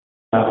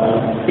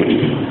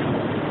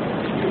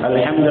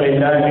الحمد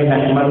لله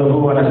نحمده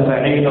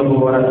ونستعينه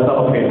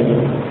ونستغفره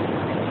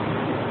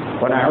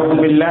ونعوذ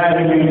بالله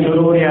من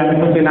شرور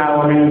انفسنا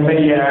ومن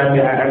سيئات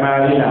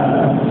اعمالنا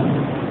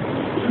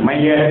من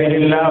يهده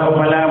الله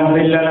فلا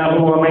مضل له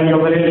ومن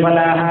يضلل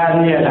فلا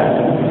هادي له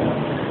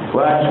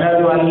واشهد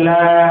ان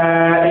لا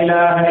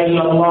اله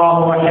الا الله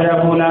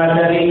وحده لا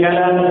شريك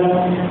له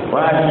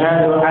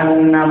واشهد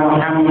ان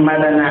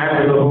محمدا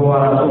عبده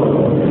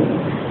ورسوله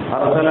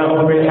أرسله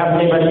بالحق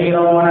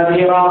بشيرا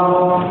ونذيرا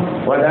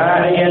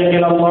وداعيا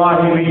إلى الله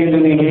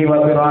بإذنه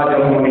وسراجا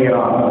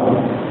منيرا.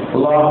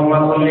 اللهم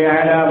صل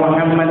على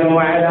محمد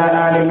وعلى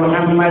آل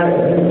محمد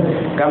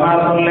كما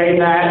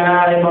صليت على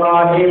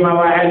إبراهيم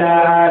وعلى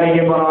آل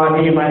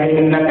إبراهيم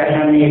إنك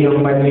حميد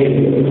مجيد.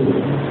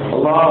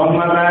 اللهم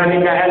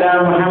بارك على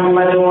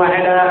محمد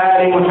وعلى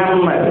آل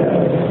محمد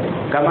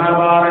كما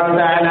باركت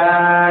على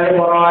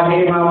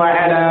إبراهيم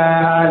وعلى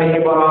آل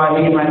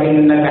إبراهيم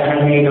إنك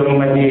حميد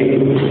مجيد.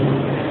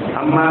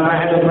 أما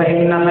بعد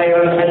فإن خير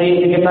الحديث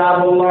كتاب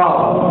الله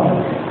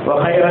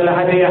وخير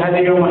الهدي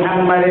هدي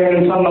محمد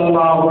صلى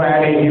الله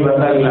عليه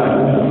وسلم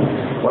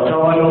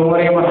وشر الأمور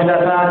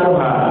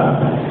محدثاتها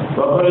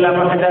وكل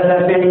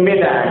محدثة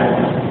بدعة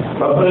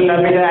وكل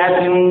بدعة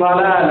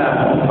ضلالة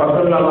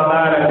وكل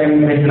ضلالة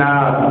في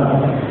النار.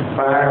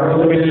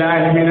 فأعوذ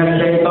بالله من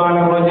الشيطان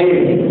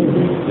الرجيم.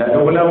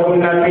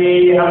 لتبلغن في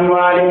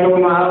أموالكم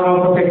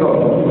وأنفسكم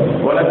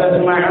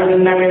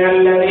ولتسمعن من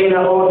الذين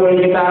أوتوا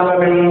الكتاب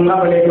من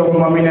قبلكم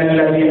ومن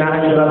الذين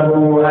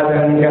أشركوا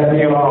أذى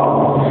كثيرا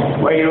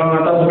وإن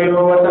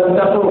تصبروا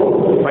وتتقوا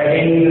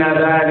فإن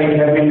ذلك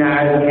من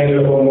عزم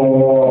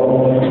الأمور.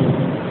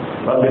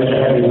 رب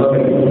اشرح لي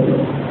صدري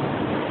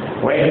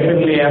ويسر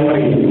لي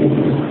أمري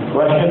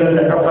واحلل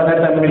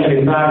عقدة من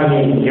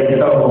لساني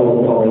يفقهوا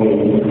قولي.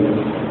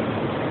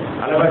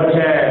 அளவற்ற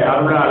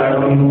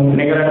அருளாளனும்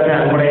நிகரற்ற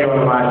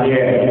அன்புடையவனுமாகிய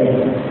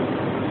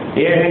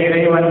ஏக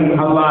இறைவன்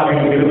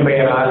அல்லாஹ்வின்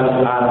திருப்பெயரால்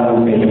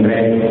ஆரம்பம்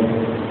செய்கின்றேன்.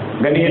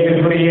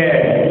 கண்ணியத்திற்குரிய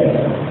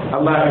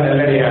அல்லாஹ்வின்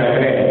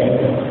நல்லடியார்களே,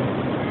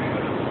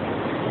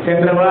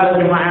 சென்ற வார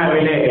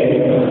ஜும்ஆவிலே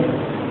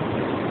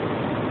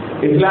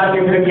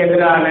இஸ்லாத்திற்கு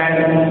எதிரான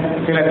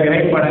சில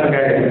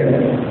திரைப்படங்கள்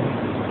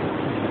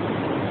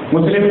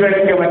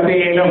முஸ்லிம்களுக்கு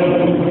மத்தியிலும்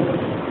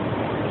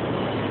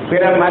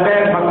பிற மத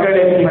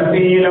மக்களின்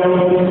மத்தியிலும்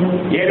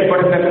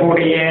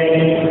ஏற்படுத்தக்கூடிய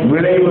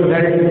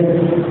விளைவுகள்,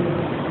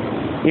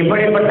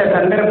 இப்படிப்பட்ட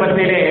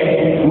சந்தர்ப்பத்திலே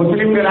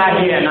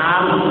முஸ்லிம்களாகிய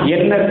நாம்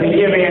என்ன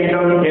செய்ய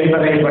வேண்டும்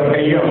என்பதை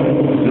பற்றியும்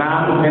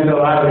நாம் சென்ற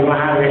வார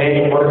ஜும்ஆவிலே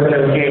ஒரு சில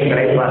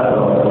விஷயங்களை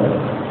பார்த்தோம்.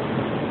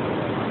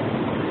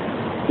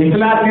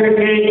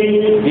 இஸ்லாத்திற்கு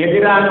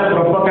எதிரான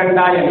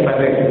புரோபகண்டா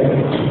என்பது,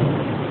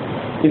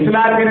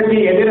 இஸ்லாத்திற்கு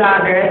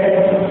எதிராக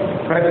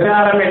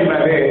பிரச்சாரம்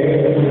என்பது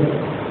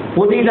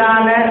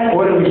புதிதான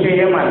ஒரு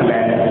விஷயம் அல்ல.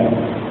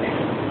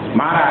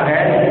 மாறாக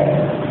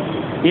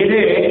இது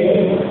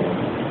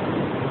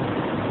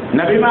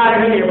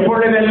நபிமார்கள்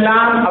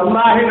எப்பொழுதெல்லாம்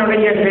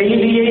அல்லாஹ்வினுடைய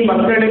செய்தியை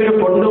மக்களுக்கு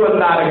கொண்டு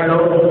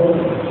வந்தார்களோ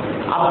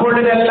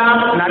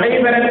அப்பொழுதெல்லாம்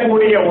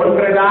நடைபெறக்கூடிய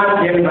ஒன்றுதான்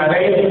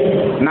என்பதை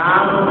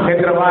நாம்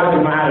சென்ற வார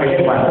ஜும்ஆவிலே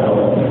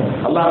பார்த்தோம்.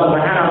 அல்லாஹ்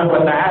சுப்ஹானஹு வ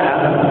தஆலா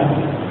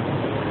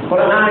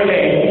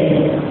குர்ஆனிலே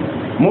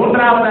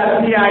 3வது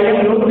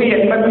அத்தியாயம்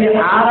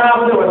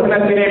 186வது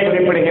வசனத்திலே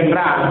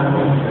குறிப்பிடுகின்றார்.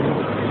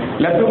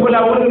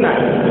 லதுபுலவுன்ன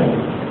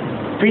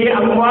ஃபீ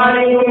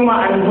அம்வாலிக்கும் வ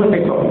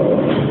அன்ஃபுசிக்கும்,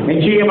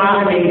 நிச்சயமாக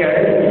நீங்கள்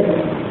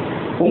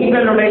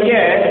உங்களுடைய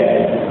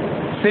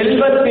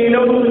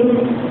செல்வத்திலும்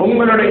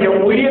உங்களுடைய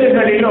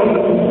உயிர்களிலும்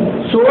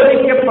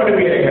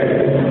சோதிக்கப்படுவீர்கள்.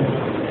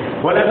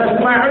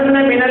 வலதஸ்மஉன்ன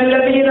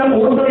மினல்லதீன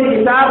ஊதுல்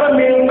கிதாப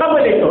மின்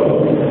கப்லிக்கும்,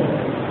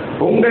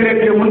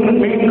 உங்களுக்கு முன்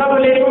மின்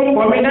கப்லிக்கும்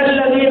வ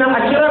மினல்லதீன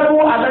அஷ்ரகு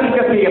அதன்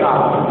கஸீரா,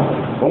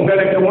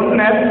 உங்களுக்கு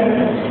முன்னர்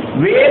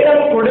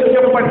வேதம்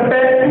கொடுக்கப்பட்ட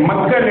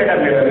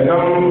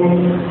மக்களிடமிருந்தும்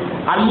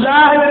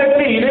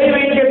அல்லாஹ்விற்கு இணை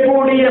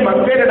வைக்கக்கூடிய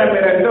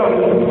மக்களிடமிருந்தும்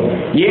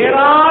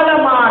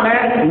ஏராளமான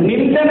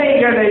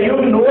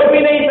நிந்தனைகளையும்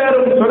நோவினை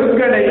தரும்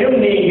சொற்களையும்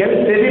நீங்கள்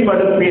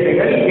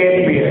செவிமடுப்பீர்கள்,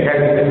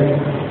 கேட்பீர்கள்.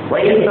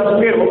 வயல்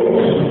தஸ்பிரு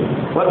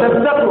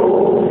வதத்தகு,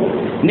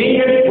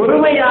 நீங்கள்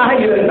பொறுமையாக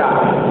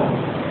இருந்தால்,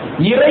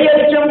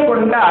 இறையச்சம்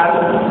கொண்டால்,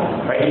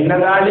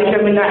 இன்னதாலிக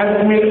மின்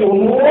அஸ்மில்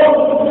உமூர்,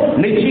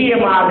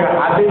 நிச்சயமாக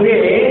அதுவே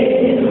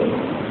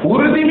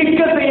உறுதிமிக்க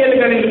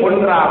செயல்களில்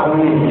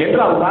ஒன்றாகும்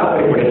என்று அல்லாஹ்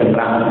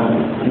குறிப்பிடுகின்றான்.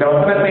 இந்த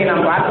வசனத்தை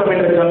நாம் பார்த்தோம்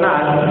என்று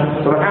சொன்னால்,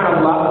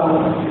 சுப்ஹானல்லாஹ்,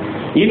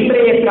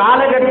 இன்றைய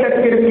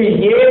காலகட்டத்திற்கு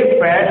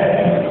ஏற்ப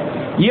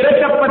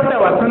இறக்கப்பட்ட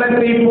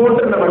வசனத்தை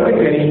போன்று நமக்கு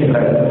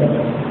தெரிகின்றது.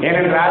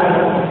 ஏனென்றால்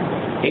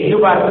எங்கு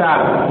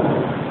பார்த்தால்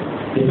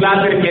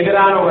இஸ்லாத்திற்கு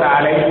எதிரான ஒரு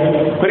அலை,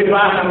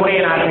 குறிப்பாக நம்முடைய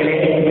நாட்டிலே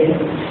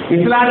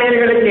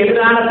இஸ்லாமியர்களுக்கு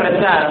எதிரான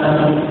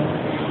பிரச்சாரம்,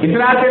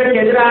 இஸ்லாத்திற்கு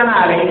எதிரான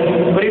அலை,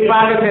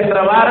 குறிப்பாக சென்ற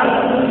வாரம்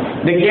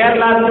தி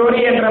கேரளா ஸ்டோரி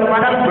என்ற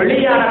படம்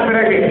வெளியான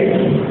பிறகு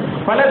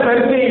பல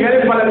சர்ச்சைகள்,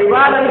 பல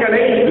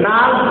விவாதங்களை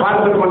நாம்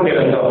பார்த்துக்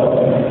கொண்டிருந்தோம்.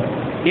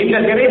 இந்த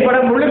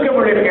திரைப்படம் முழுக்க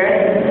முழுக்க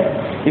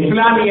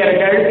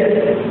இஸ்லாமியர்கள்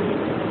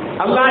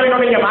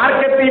அல்லாஹ்வினுடைய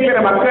மார்க்கத்தை பிற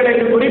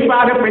மக்களுக்கு,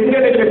 குறிப்பாக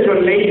பெண்களுக்கு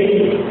சொல்லி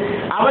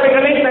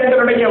அவர்களை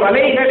தங்களுடைய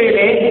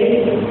வலைகளிலே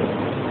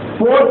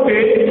போட்டு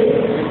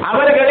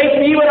அவர்களை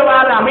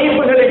தீவிரவாத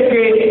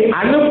அமைப்புகளுக்கு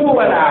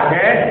அனுப்புவதாக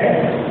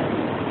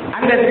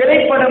அந்த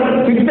திரைப்படம்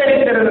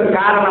சித்தரித்ததன்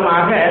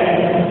காரணமாக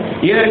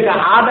இதற்கு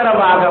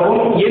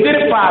ஆதரவாகவும்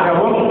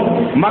எதிர்ப்பாகவும்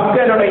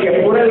மக்களுடைய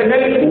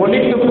குரல்கள்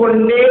ஒலித்துக்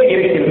கொண்டே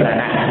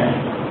இருக்கின்றன.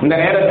 இந்த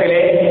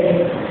நேரத்திலே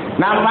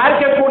நாம்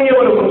பார்க்கக்கூடிய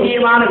ஒரு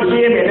முக்கியமான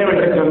விஷயம்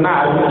என்னவென்று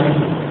சொன்னால்,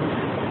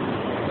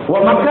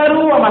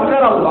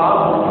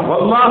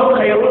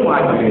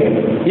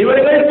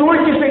 இவர்கள்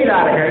சூழ்ச்சி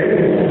செய்தார்கள்,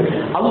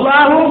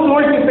 அல்லாஹ்வும்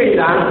சூழ்ச்சி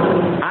செய்தான்.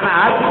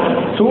 ஆனால்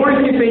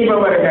சூழ்ச்சி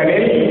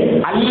செய்பவர்களில்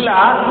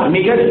அல்லாஹ்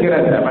மிக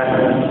சிறந்தவன்.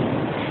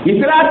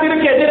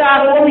 இஸ்லாத்திற்கு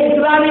எதிராகவும்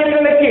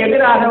இஸ்லாமியர்களுக்கு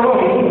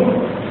எதிராகவும்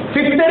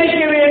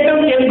சித்தரிக்க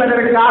வேண்டும்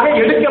என்பதற்காக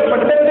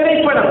எடுக்கப்பட்ட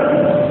திரைப்படம்.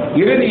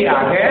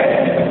 இறுதியாக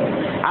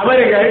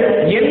அவர்கள்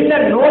எந்த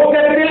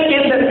நோக்கத்தில்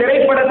இந்த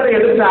திரைப்படத்தை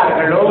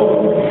எடுத்தார்களோ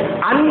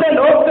அந்த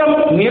நோக்கம்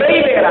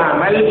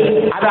நிறைவேறாமல்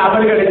அது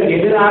அவர்களுக்கு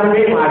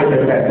எதிராகவே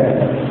மாறிவிட்டது.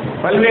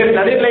 பல்வேறு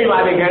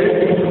நடுநிலைவாதிகள்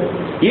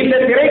இந்த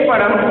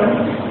திரைப்படம்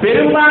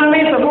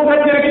பெரும்பான்மை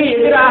சமூகத்திற்கு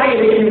எதிராக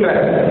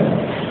இருக்கின்றது,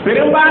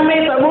 பெரும்பான்மை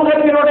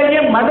சமூகத்தினுடைய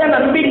மத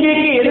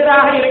நம்பிக்கைக்கு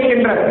எதிராக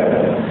இருக்கின்றது,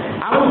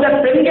 அந்த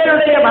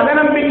பெண்களுடைய மத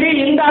நம்பிக்கை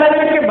இந்த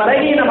அளவிற்கு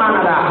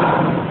பலகீனமானதா?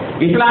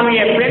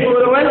 இஸ்லாமிய பெண்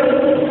ஒருவர்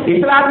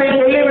இஸ்லாத்தை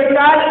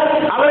சொல்லிவிட்டால்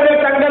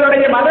அவர்கள்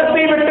தங்களுடைய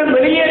மதத்தை விட்டு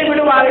வெளியேறி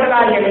விடுவார்களா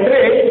என்று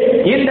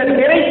இந்த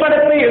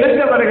திரைப்படத்தை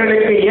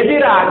எடுத்தவர்களுக்கு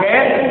எதிராக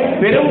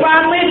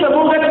பெரும்பான்மை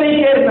சமூகத்தை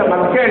சேர்ந்த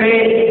மக்களே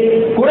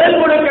குரல்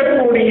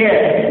கொடுக்கக்கூடிய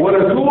ஒரு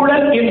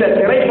சூழல் இந்த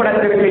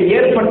திரைப்படத்திற்கு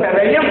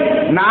ஏற்பட்டதையும்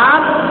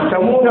நாம்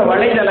சமூக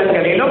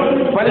வலைதளங்களிலும்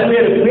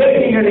பல்வேறு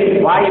பேட்டிகளின்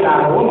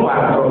வாயிலாகவும்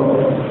பார்க்கிறோம்.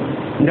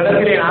 இந்த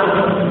இடத்திலே நாம்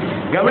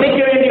கவனிக்க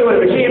வேண்டிய ஒரு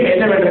விஷயம்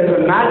என்னவென்று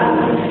சொன்னால்,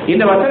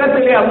 இந்த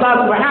வசனத்திலே அல்லாஹ்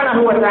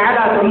சுப்ஹானஹு வ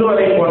தஆலா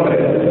சொல்லுவதை போன்று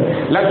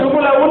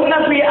லதுபுலவுன்ன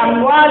ஃபீ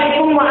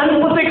அம்வாலிக்கும் வ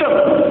அன்ஃபுசிக்கும்,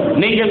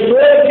 நீங்கள்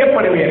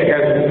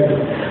சோதிக்கப்படுவீர்கள்,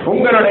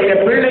 உங்களுடைய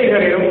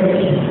பிள்ளைகளிலும்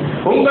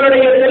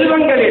உங்களுடைய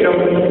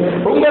செல்வங்களிலும்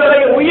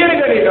உங்களுடைய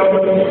உயிர்களிலும்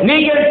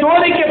நீங்கள்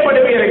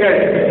சோதிக்கப்படுவீர்கள்.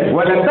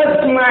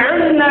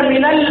 வலதஸ்மஉன்ன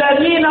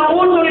மினல்லதீன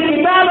ஊதுல்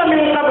கிதாப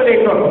மின்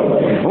கப்லிக்கும்,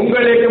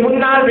 உங்களுக்கு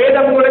முன்னால்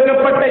வேதம்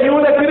கொடுக்கப்பட்ட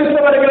யூத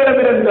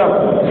கிறிஸ்தவர்களிடமிருந்தும்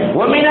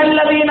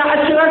வமினல்லதீன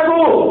அஷ்ரகு,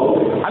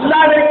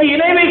 அல்லாஹ்விற்கு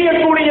இணை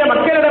வைக்கக்கூடிய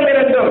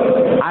மக்களிடமிருந்தும்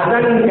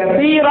அதன்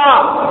கசீரா,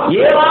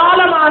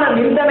 ஏராளமான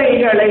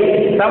நிந்தனைகளை,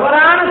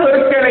 தவறான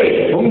சொற்களை,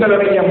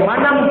 உங்களுடைய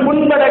மனம்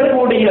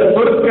புண்படக்கூடிய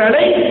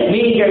சொற்களை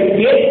நீங்கள்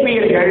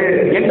கேட்பீர்கள்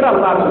என்று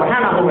அல்லாஹ்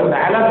சுப்ஹானஹு வ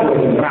தஆலா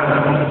கூறுகின்றான்.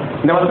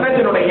 இந்த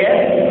வசனத்தினுடைய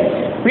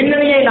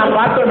பின்னணியை நாம்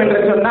பார்த்தோம்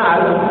என்று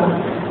சொன்னால்,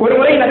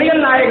 ஒருமுறை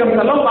நபிகள் நாயகம்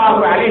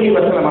ஸல்லல்லாஹு அலைஹி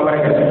வஸல்லம்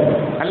அவர்கள்,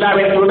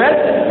 அல்லாஹ்வின் தூதர்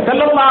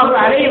ஸல்லல்லாஹு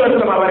அலைஹி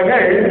வஸல்லம்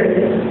அவர்கள்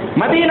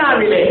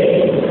மதீனாவிலே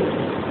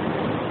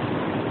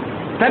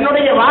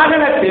தன்னுடைய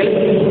வாகனத்தில்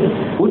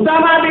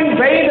உஸாமா பின்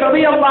ஸைத்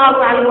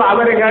ரலியல்லாஹு அன்ஹு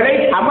அவர்களை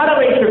அமர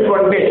வைத்துக்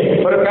கொண்டு,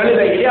 ஒரு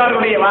கழுதையிலே,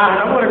 அவருடைய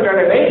வாகனம் ஒரு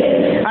கழுதை,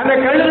 அந்த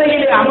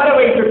கழுதையிலே அமர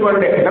வைத்துக்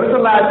கொண்டு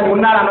ரசூலுல்லாஹ்வுக்கு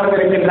முன்னால்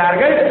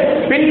அமர்ந்திருக்கின்றார்கள்,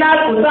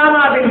 பின்னால்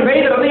உஸாமா பின்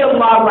ஸைத்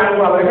ரலியல்லாஹு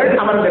அன்ஹு அவர்கள்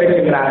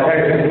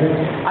அமர்ந்திருக்கின்றார்கள்.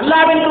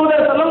 அல்லாஹ்வின்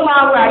தூதர்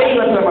ஸல்லல்லாஹு அலைஹி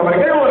வஸல்லம்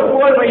அவர்கள் ஒரு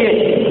போர்வையை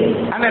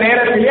அந்த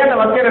நேரத்திலே அந்த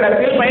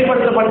மக்களிடத்தில்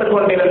பயன்படுத்தப்பட்டுக்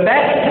கொண்டிருந்த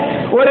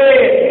ஒரு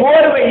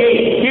போர்வையை,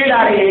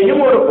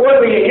 கீழாடையையும் ஒரு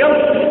போர்வையையும்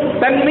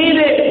தன்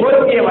மீது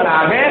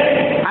பொருத்தியவராக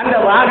அந்த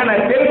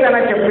வாகனத்தில்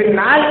தனக்கு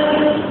பின்னால்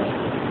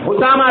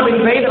உஸாமா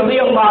பின் ஸைத்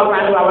ரலியல்லாஹு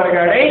அன்ஹு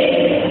அவர்களை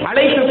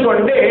அழைத்துக்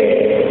கொண்டு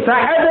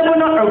ஸஅத்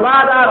இப்னு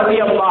உபாதா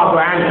ரலியல்லாஹு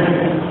அன்ஹு,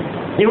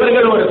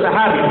 இவர்கள் ஒரு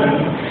சஹாபி,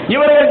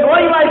 இவர்கள்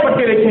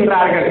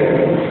நோய்வாய்ப்பட்டிருக்கின்றார்கள்,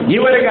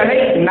 இவர்களை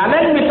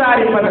நலன்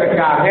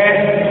விசாரிப்பதற்காக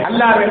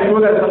அல்லாஹ்வின்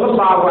தூதர்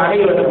ஸல்லல்லாஹு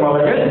அலைஹி வஸல்லம்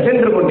அவர்கள்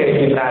சென்று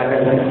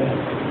கொண்டிருக்கின்றார்கள்.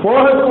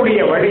 போகக்கூடிய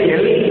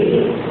வழியில்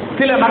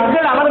சில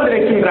மக்கள்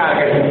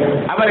அமர்ந்திருக்கின்றார்கள்,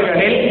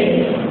 அவர்களில்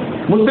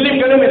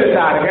முஸ்லிம்களும்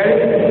இருக்கிறார்கள்,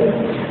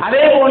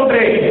 அதே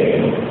போன்று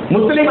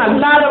முஸ்லிம்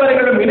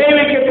அல்லாதவர்களும் இணை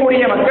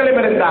வைக்கக்கூடிய மக்களும்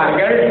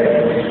இருந்தார்கள்,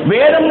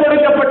 வேதம்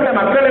கொடுக்கப்பட்ட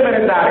மக்களும்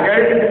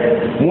இருந்தார்கள்,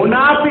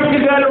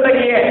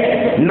 முனாஃபிக்குகளுடைய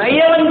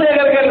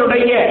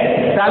நயவஞ்சகர்களுடைய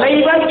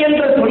தலைவன்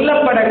என்று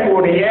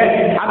சொல்லப்படக்கூடிய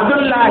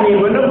அப்துல்லாஹ்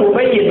இப்னு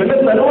உபை இப்னு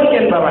சலூல்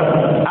என்பவன்.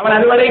 அவன்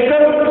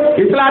அதுவரைக்கும்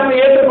இஸ்லாத்தை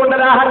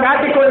ஏற்றுக்கொண்டதாக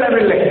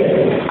காட்டிக்கொள்ளவில்லை.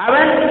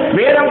 அவன்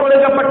வேதம்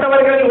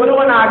கொடுக்கப்பட்டவர்களில்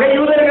ஒருவனாக,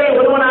 யூதர்களில்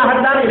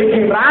ஒருவனாகத்தான்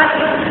இருக்கின்றான்.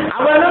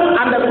 அவனும்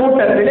அந்த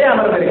கூட்டத்திலே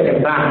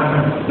அமர்ந்திருக்கின்றான்.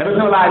 நபி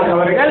ஸல்லல்லாஹு அலைஹி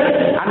அவர்கள்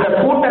அந்த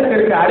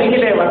கூட்டத்திற்கு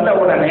அருகிலே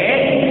வந்தவுடனே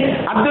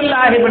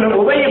அப்துல்லாஹ் இப்னு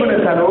உபை இப்னு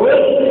சலூல்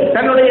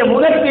தன்னுடைய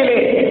முகத்திலே,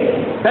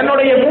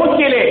 தன்னுடைய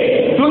மூக்கிலே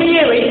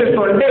துணியை வைத்துக்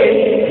கொண்டு,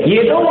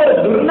 ஏதோ ஒரு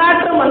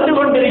துர்நாற்றம் வந்து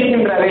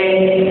கொண்டிருக்கின்றதே,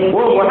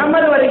 ஓ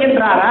முஹம்மது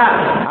வருகின்றாரா,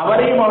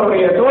 அவரையும்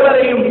அவருடைய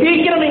தோழரையும்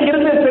சீக்கிரம்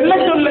இங்கிருந்து செல்ல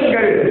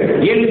சொல்லுங்கள்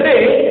என்று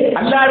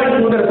அல்லாஹ்வின்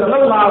தூதர்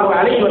ஸல்லல்லாஹு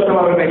அலைஹி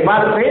வஸல்லம் அவர்களை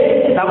பார்த்து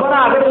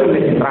தவறாக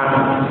சொல்லுகின்றான்.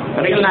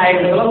 நபிகள்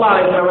நாயகம் ஸல்லல்லாஹு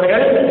அலைஹி வஸல்லம்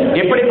அவர்கள்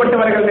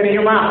எப்படிப்பட்டவர்கள்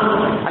தெரியுமா?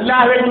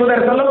 அல்லாஹ்வின்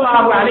தூதர்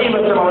ஸல்லல்லாஹு அலைஹி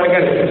வஸல்லம்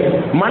அவர்கள்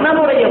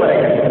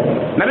மனமுடையவர்கள்.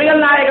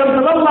 நபிகள் நாயகம்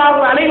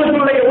ஸல்லல்லாஹு அலைஹி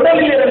வஸல்லம்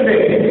உடலில் இருந்து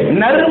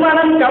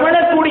நறுமணம்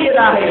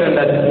கமழக்கூடியதாக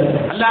இருந்தது.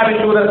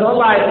 அல்லாஹ்வின் தூதர்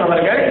ஸல்லல்லாஹு அலைஹி வஸல்லம்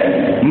அவர்கள்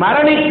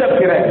மரணித்த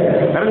பிறகு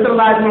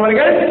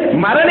அவர்கள்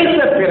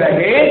மரணித்த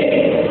பிறகு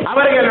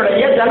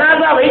அவர்களுடைய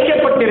ஜனாஸா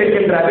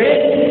வைக்கப்பட்டிருக்கின்றது.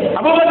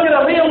 அபூபக்கர்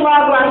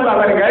ரலியல்லாஹு அன்ஹு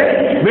அவர்கள்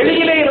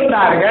வெளியிலே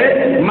இருந்தார்கள்.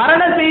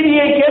 மரண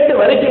செய்தியை கேட்டு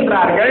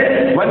வருகின்றார்கள்.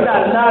 வந்து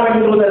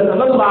அல்லாஹ்வின் தூதர்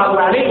ஸல்லல்லாஹு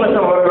அலைஹி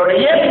வஸல்லம்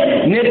அவர்களுடைய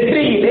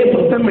நெற்றியிலே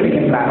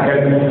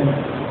முத்தமிடுகின்றார்கள்.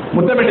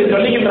 முத்தமிட்டு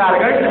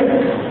சொல்லுகின்றார்கள்,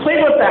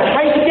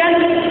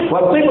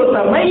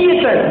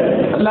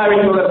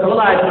 அல்லாஹ்வின் தூதர்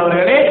ஸல்லல்லாஹு அலைஹி வஸல்லம்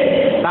அவர்களே,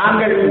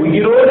 தாங்கள்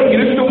உயிரோடு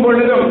இருக்கும்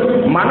பொழுதும்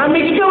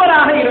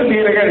மனமிக்கவராக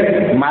இருந்தீர்கள்,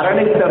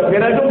 மரணித்த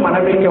பிறகும்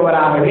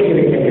மனமிக்கவராகவே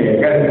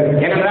இருக்கின்றீர்கள்.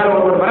 ஏனென்றால்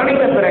ஒருவர்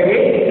மரணித்த பிறகு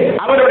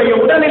அவருடைய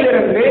உடலில்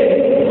இருந்து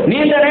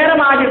நீண்ட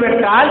நேரம்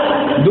ஆகிவிட்டால்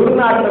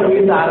துர்நாற்றம்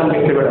வீச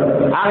ஆரம்பித்துவிடும்.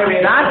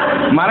 ஆகவேதான்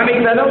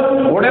மரணித்ததும்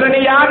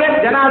உடனடியாக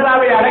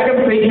ஜனாசாவை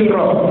அடக்கம்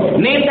செய்கின்றோம்.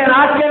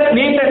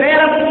 நீண்ட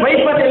நேரம்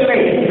வைப்பதில்லை.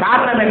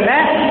 காரணம் என்ன?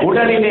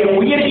 உடலிலே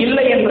உயிர்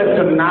இல்லை என்று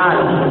சொன்னால்,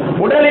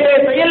 உடலிலே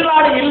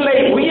செயல்பாடு இல்லை,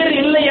 உயிர்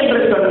இல்லை என்று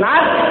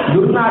சொன்னால்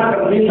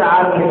துர்நாற்றம் வீச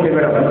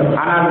ஆரம்பித்துவிடும்.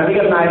 ஆனால்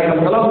நபிகள்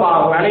நாயகம்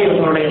ஸல்லல்லாஹு அலைஹி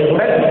வஸல்லம்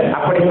உடல்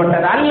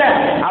அப்படிப்பட்டது அல்ல.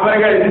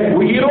 அவர்கள்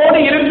உயிரோடு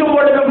இருக்கும்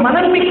பொழுதும்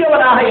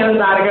மனமிக்கவராக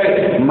இருந்தார்கள்,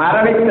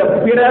 மரணித்த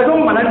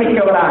பிறகும்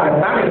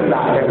மனமிக்கவராகத்தான்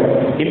இருந்தார்கள்.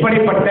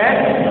 இப்படிப்பட்ட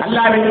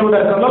அல்லாஹ்வின்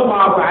தூதர்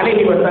ஸல்லல்லாஹு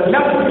அலைஹி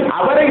வஸல்லம்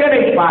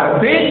அவர்களை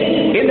பார்த்து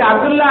இந்த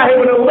அப்துல்லாஹ்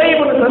இப்னு உபை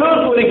இப்னு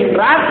சலூல்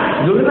கூறுகின்றார்,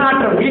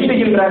 துர்நாற்றம்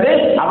வீசுகின்றது,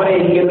 அவரை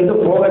இங்கிருந்து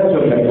போகச்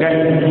சொல்லுங்கள்.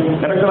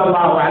 நபி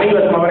ஸல்லல்லாஹு அலைஹி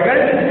வஸல்லம்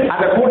அவர்கள்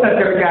அந்த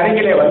கூட்டத்திற்கு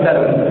அருகிலே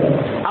வந்தனர்.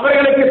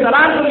 அவர்களுக்கு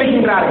சலாம்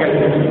சொல்லுகின்றார்கள்.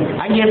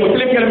 அங்கே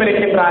முஸ்லிம்களும்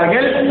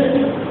இருக்கின்றார்கள்,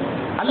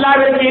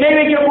 அல்லாஹ்விற்கு இணை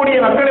வைக்கக்கூடிய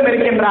மக்களும்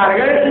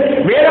இருக்கின்றார்கள்,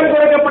 வேதம்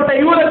கொடுக்கப்பட்ட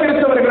யூத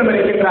கிறிஸ்தவர்களும்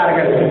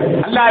இருக்கின்றார்கள்.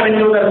 அல்லாஹ்வின்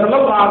தூதர்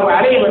ஸல்லல்லாஹு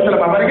அலைஹி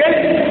வஸல்லம்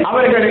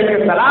அவர்களுக்கு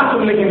சலாம்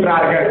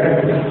சொல்லுகின்றார்கள்.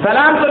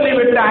 சலாம்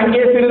சொல்லிவிட்டு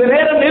அங்கே சிறிது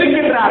நேரம்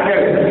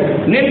இருக்கின்றார்கள்.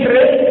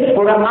 நின்று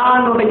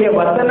குர்ஆனுடைய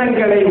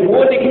வசனங்களை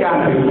ஓதி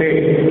காண்பித்து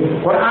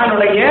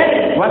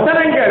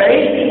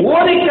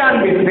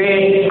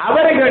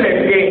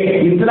அவர்களுக்கு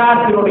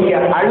இஸ்லாத்தினுடைய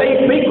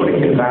அழைப்பை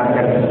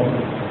கொடுக்கின்றார்கள்.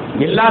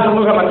 எல்லா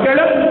சமூக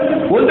மக்களும்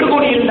ஒன்று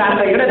கூடியிருந்த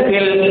அந்த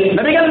இடத்தில்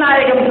நபிகள்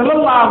நாயகம்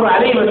ஸல்லல்லாஹு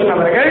அலைஹி வஸல்லம்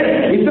அவர்கள்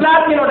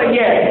இஸ்லாத்தினுடைய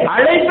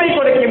அழைப்பை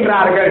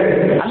கொடுக்கின்றார்கள்.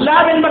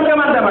 அல்லாஹ்வின்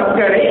பக்கம் அந்த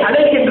மக்களை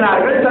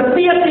அழைக்கின்றார்கள்,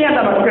 சத்தியத்தை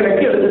அந்த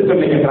மக்களுக்கு எடுத்துச்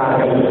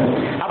சொல்லுகின்றார்கள்.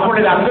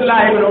 அப்பொழுது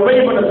அப்துல்லாஹ் இப்னு உபை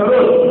இப்னு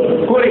சலூல்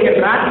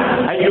கூறுகின்றான்,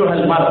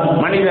 ஐயுஹல்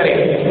மனிதரே,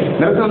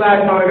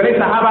 ரசூலுல்லாஹி அவர்களை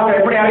சஹாபாக்கள்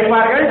எப்படி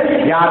அழைப்பார்கள்?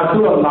 யா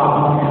ரசூலல்லாஹ்,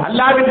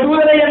 அல்லாஹ்வின்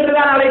தூதரை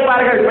என்றுதான்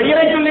அழைப்பார்கள்,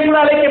 பெயரை சொல்லி கூட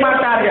அழைக்க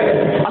மாட்டார்கள்.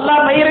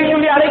 அல்லாஹ் பெயரை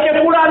சொல்லி அழைக்க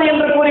கூடாது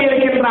என்று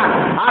கூறியிருக்கின்றான்.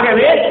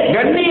 ஆகவே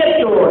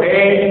கண்ணியத்தோடு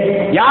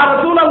யா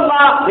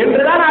ரசூலல்லாஹ்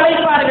என்றுதான்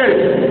அழைப்பார்கள்.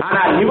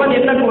 ஆனால் இவன்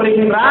என்ன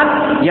கூறுகின்றான்?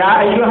 யா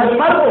ஐயுஹல்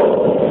மர்உ,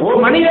 ஓ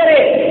மனிதரே.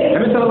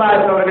 நபி ஸல்லல்லாஹு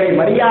அலைஹி அவர்களை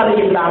மரியாதை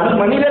இல்லாமல்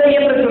மனிதரே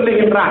என்று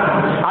சொல்லுகின்றான்.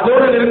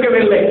 அதோடு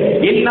இருக்கவில்லை,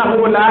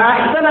 இன்னஹு லா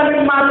அஹ்ஸன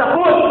மிம்மா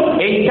தகூல்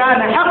இன்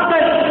கான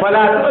ஹக்கன்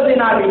ஃபலா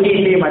துஸினா பிஹி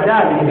ஃபீ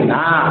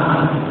மஜாலிஸினா.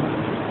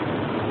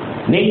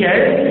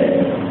 நீங்கள்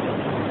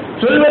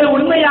சொல்வது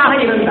உண்மையாக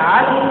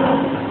இருந்தால்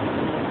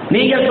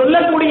நீங்கள்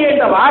சொல்லக்கூடிய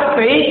இந்த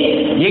வார்த்தை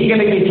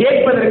எங்களுக்கு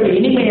கேட்பதற்கு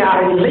இனிமையாக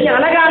இல்லை,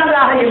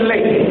 அழகானதாக இல்லை.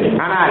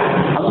 ஆனால்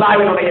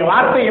அல்லாஹ்வினுடைய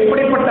வார்த்தை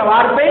எப்படிப்பட்ட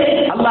வார்த்தை?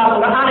 அல்லாஹ்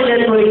குர்ஆனிலே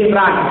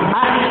கூறுகின்றான்,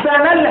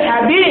 அஹ்ஸனல்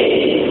ஹதீஸ்.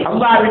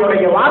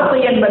 அல்லாஹ்வினுடைய வார்த்தை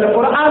என்பது,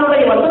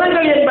 குர்ஆனுடைய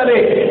வசனங்கள் என்பது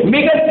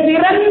மிக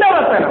சிறந்த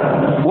வசனம்.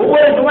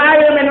 ஒவ்வொரு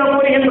துஆவிலும் என்ன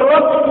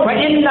கூறுகின்றோம்?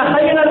 ஃபஇன்ன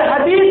கைரல்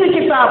ஹதீஸ்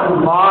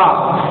கிதாபுல்லாஹ்.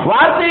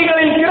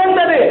 வார்த்தைகளில்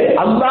சிறந்தது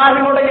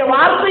அல்லாஹ்வினுடைய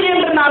வார்த்தை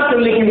என்று நாம்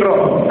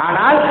சொல்லுகின்றோம்.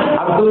 ஆனால்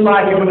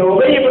அப்துல்லாஹ் இப்னு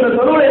உபை இப்னு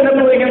சலூல் என்ன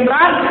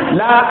கூறுகின்றான்?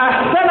 லா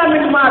அஹ்ஸன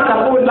மிம்மா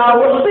தகூல் லா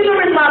உஹ்ஸினு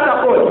மிம்மா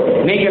தகூல்.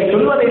 நீங்கள்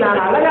சொல்வதை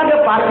நான் அழகாக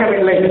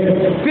பார்க்கவில்லை,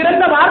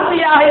 சிறந்த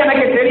வார்த்தையாக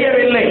எனக்கு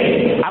தெரியவில்லை.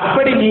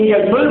 அப்படி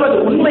நீங்கள் சொல்வது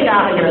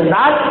உண்மையாக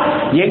இருந்தால்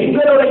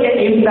எங்களுடைய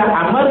இந்த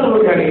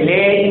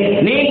அமர்வுகளிலே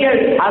நீங்கள்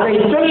அதை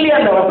சொல்லி,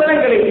 அந்த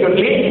வசனங்களை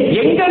சொல்லி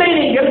எங்களை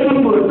நீங்கள்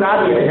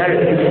துன்புறுத்தாதீர்கள்.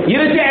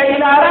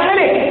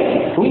 இருக்கையிலாரங்களே,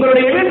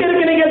 உங்களுடைய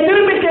வீட்டிற்கு நீங்கள்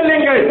திரும்பி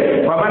செல்லுங்கள்.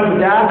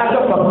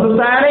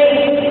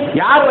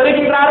 யார்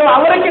வருகின்றாரோ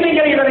அவருக்கு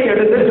நீங்கள் இதனை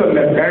எடுத்து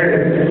சொல்லுங்கள்.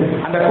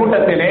 அந்த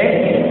கூட்டத்திலே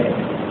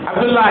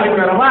அப்துல்லாஹ்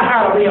இப்னு ரவாஹா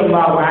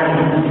ரலியல்லாஹு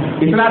அன்ஹு,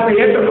 இஸ்லாத்தை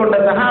ஏற்றுக்கொண்ட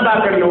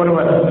சஹாபாக்களில்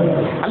ஒருவர்,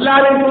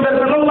 அல்லாஹ்வின் தூதர்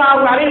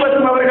ஸல்லல்லாஹு அலைஹி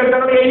வஸல்லம் அவர்கள்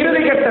தன்னுடைய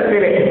இறுதி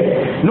கட்டத்திலே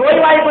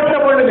நோய்வாய்ப்பட்ட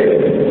பொழுது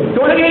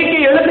தொழுகைக்கு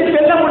எழுந்து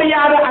செல்ல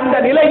முடியாத அந்த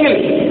நிலையில்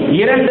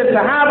இரண்டு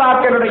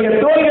சஹாபாக்களுடைய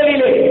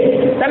தோள்களிலே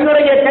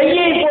தன்னுடைய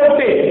கையை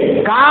போட்டு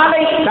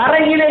காலை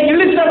தரையிலே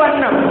இழுத்த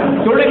வண்ணம்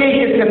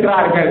தொழுகைக்கு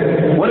சென்றார்கள்.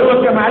 ஒரு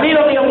பக்கம் அலி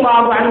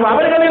ரலியல்லாஹு அன்ஹு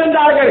அவர்கள்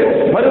இருந்தார்கள்,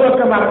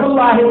 மறுபக்கம்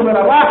அப்துல்லாஹ் இப்னு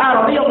ரவாஹா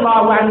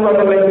ரலியல்லாஹு அன்ஹு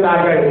அவர்கள்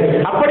இருந்தார்கள்.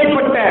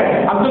 அப்படிப்பட்ட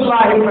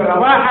அப்துல்லாஹ் இப்னு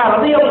ரவாஹா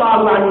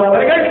ரலியல்லாஹு அன்ஹு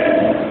அவர்கள்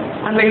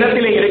அந்த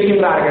இடத்திலே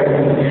இருக்கின்றார்கள்.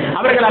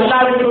 அவர்கள்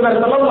அல்லாஹ்வின் தூதர்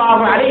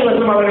ஸல்லல்லாஹு அலைஹி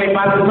வஸல்லம் அவர்களை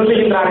பார்த்து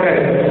சொல்லுகின்றார்கள்,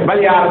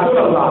 பல் யா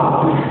ரசூலல்லாஹ்,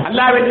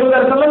 அல்லாஹ்வின்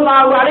தூதர்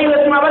ஸல்லல்லாஹு அலைஹி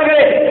வஸல்லம்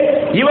அவர்களே,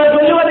 இவர்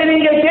சொல்வதை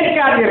நீங்கள்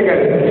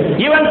கேட்காதீர்கள்,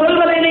 இவன்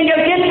சொல்வதை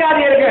நீங்கள்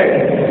கேட்காதீர்கள்.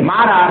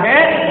 மாறாக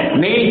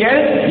நீங்கள்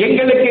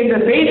எங்களுக்கு இந்த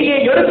செய்தியை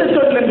எடுத்துச்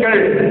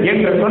சொல்லுங்கள்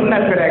என்று சொன்ன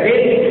பிறகு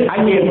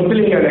அங்கே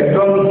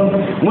முஸ்லிம்களுக்கும்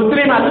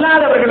முஸ்லிம்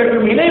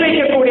அல்லாதவர்களுக்கும் இணை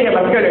வைக்கக்கூடிய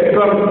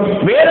மக்களுக்கும்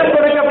வேதம்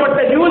கொடுக்கப்பட்ட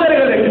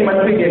யூதர்களுக்கு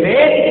மத்தியிலே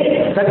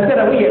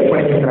சச்சரவு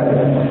ஏற்படுகின்றது,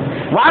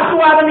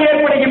 வாக்குவாதம்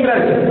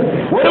ஏற்படுகின்றது,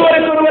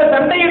 ஒருவருக்கொருவர்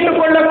சண்டையிட்டுக்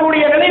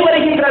கொள்ளக்கூடிய நிலை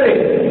வருகின்றது.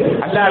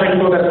 அல்லாஹ்வின்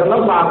தூதர்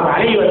ஸல்லல்லாஹு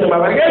அலைஹி வஸல்லம்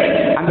அவர்கள்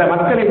அந்த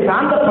மக்களை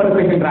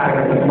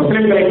சாந்தப்படுத்துகின்றார்கள்.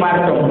 முஸ்லிம்களை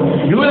பார்த்தும்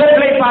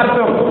யூதர்களை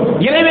பார்த்தும்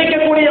இணை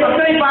வைக்கக்கூடிய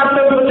மக்களை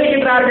பார்த்தும்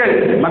சொல்லுகின்றார்கள்,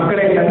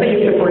 மக்களை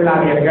சண்டையிட்டுக்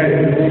கொள்ளாதீர்கள்,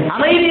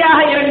 அமைதியாக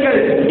இருங்கள்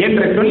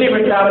என்று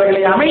சொல்லிவிட்டு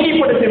அவர்களை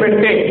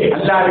அமைதிப்படுத்திவிட்டு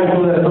அல்லாஹ்வின்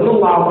தூதர்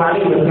ஸல்லல்லாஹு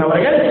அலைஹி வஸல்லம்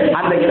அவர்கள்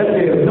அந்த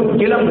இடத்திலிருந்து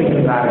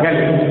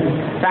கிளம்புகின்றார்கள்.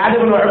 சஅத்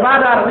இப்னு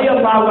உபாதா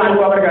ரலியல்லாஹு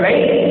அன்ஹு அவர்களை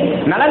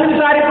நலன்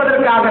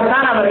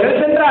விசாரிப்பதற்காகத்தான் அவர்கள்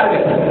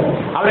சென்றார்கள்.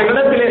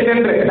 அவர்களிடத்திலே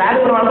சென்று சஅத்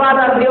இப்னு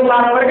உபாதா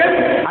ரலியல்லாஹு அவர்கள்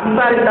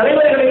அன்சாரி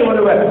தலைவர்களில்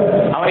ஒருவர்,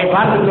 அவரை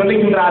பார்த்து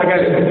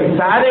சொல்லுகின்றார்கள்,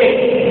 சஅதே,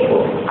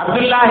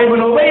 அப்துல்லாஹ்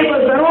இப்னு உபை இப்னு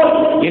சலூல்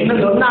என்ன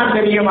சொன்னான்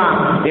தெரியுமா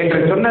என்று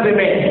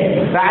சொன்னதுமே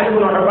சஅத்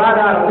இப்னு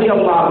உபாதா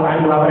ரலியல்லாஹு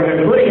அன்ஹு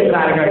அவர்கள்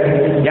கூறுகின்றார்கள்,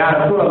 யா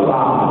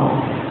ரசூலல்லாஹ்,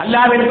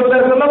 அல்லாஹ்வின்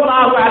தூதர்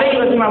ஸல்லல்லாஹு அலைஹி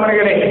வஸல்லம்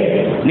அவர்களே,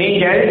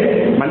 நீங்கள்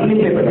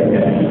மன்னித்து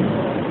விடுங்கள்,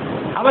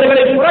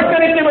 அவர்களை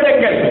புறக்கணித்து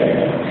விடுங்கள்,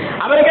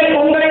 அவர்கள்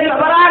உங்களை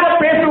தவறாக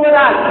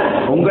பேசுவதால்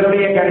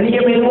உங்களுடைய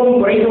கண்ணியம் எதுவும்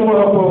குறைந்து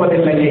போகப்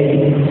போவதில்லையே,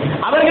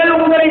 அவர்கள்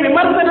உங்களை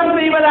விமர்சனம்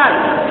செய்வதால்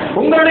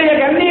உங்களுடைய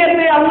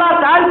கண்ணியத்தை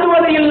அல்லாஹ்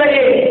தாழ்த்துவது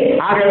இல்லையே,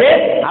 ஆகவே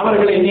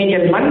அவர்களை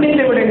நீங்கள்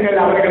மன்னித்து விடுங்கள்,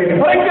 அவர்களை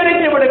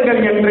புறக்கணித்து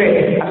விடுங்கள் என்று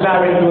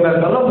அல்லாஹ்வின்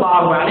தூதர்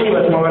ஸல்லல்லாஹு அலைஹி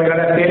வஸல்லம்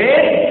அவர்களிடத்திலே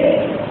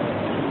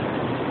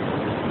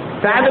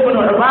சஅத்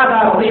இப்னு உபாதா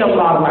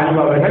ரலியல்லாஹு அன்ஹு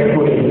அவர்கள்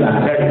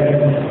கூறுகிறார்கள்.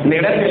 இந்த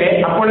இடத்திலே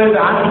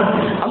அப்பொழுதுதான்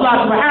அல்லாஹ்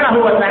சுப்ஹானஹு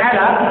வ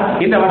தஆலா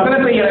இந்த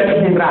வசனத்தை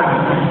இறக்குகின்றார்,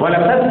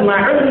 வல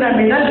தஸ்மஉன்ன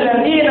மினல்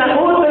லதீன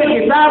ஊதுல்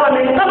கிதாப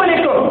மின்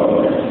கப்லிக்கும்,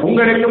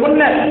 உங்களுக்கு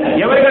முன்னர்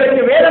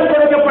எவர்களுக்கு வேதம்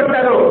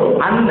கொடுக்கப்பட்டதோ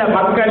அந்த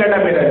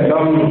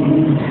மக்களிடமிருந்தும்,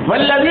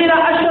 வல்லதீன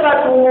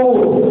அஷ்ரகு,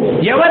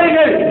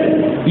 எவர்கள்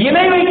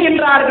இணை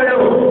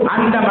வைக்கின்றார்களோ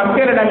அந்த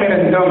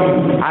மக்களிடமிருந்தும்,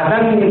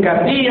 அதன்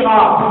கதீரா,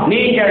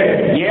 நீங்கள்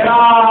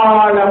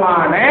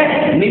ஏராளமான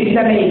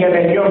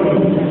நிந்தனைகளையும்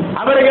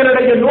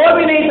அவர்களுடைய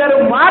நோவினை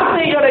தரும்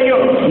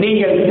வார்த்தைகளையும்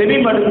நீங்கள்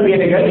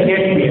செவிமடுப்பீர்கள்,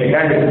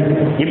 கேட்பீர்கள்.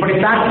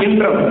 இப்படித்தான்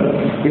இன்றும்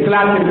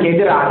இஸ்லாத்திற்கு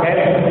எதிராக,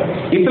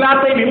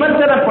 இஸ்லாத்தை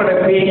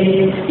விமர்சனப்படுத்தி,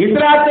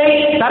 இஸ்லாத்தை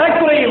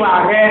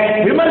தரக்குறைவாக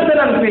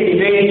விமர்சனம்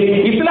செய்து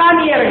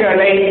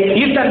இஸ்லாமியர்களை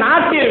இந்த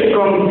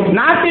நாட்டிற்கும்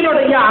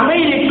நாட்டினுடைய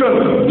அமைதிக்கும்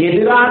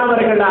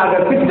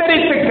எதிரானவர்களாக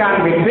சித்தரித்து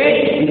காண்பித்து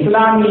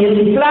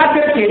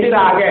இஸ்லாத்திற்கு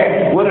எதிராக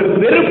ஒரு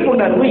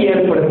வெறுப்புணர்வு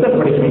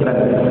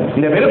ஏற்படுத்தப்படுகின்றது.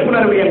 இந்த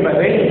வெறுப்புணர்வு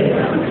என்பது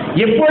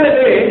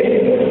எப்பொழுது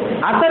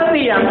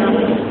அசத்தியம்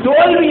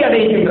தோல்வி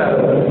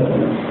அடைகின்றது,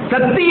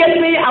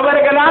 சத்தியத்தை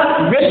அவர்களால்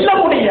வெல்ல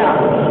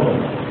முடியாது,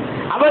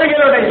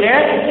 அவர்களுடைய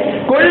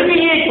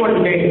கொள்கையை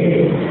கொண்டு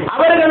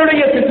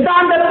அவர்களுடைய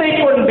சித்தாந்தத்தை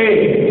கொண்டு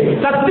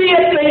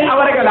சத்தியத்தை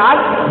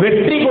அவர்களால்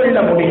வெற்றி கொள்ள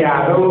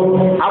முடியாது,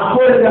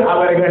 அப்பொழுது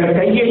அவர்கள்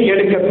கையில்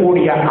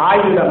எடுக்கக்கூடிய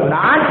ஆயுதம்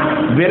தான்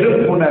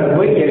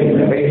வெறுப்புணர்வு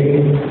என்பது.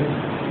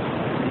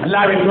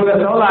 அல்லாஹ்வின்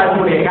தூதர் ஸல்லல்லாஹு அலைஹி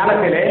வஸல்லம்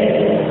காலத்திலே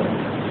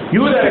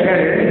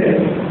யூதர்கள்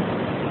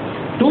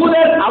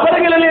தூதர்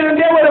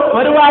அவர்களிலிருந்தே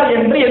வருவார்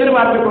என்று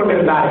எதிர்பார்த்துக்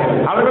கொண்டிருந்தார்கள்,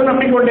 அவர்கள்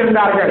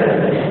நம்பிக்கொண்டிருந்தார்கள்.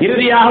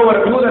 இறுதியாக ஒரு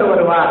தூதர்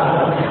வருவார்,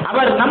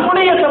 அவர்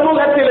நம்முடைய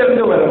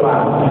சமூகத்திலிருந்து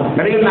வருவார்.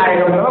 நபிகள்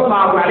நாயகம்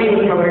ஸல்லல்லாஹு அலைஹி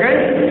வஸல்லம் அவர்கள்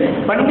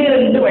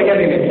 12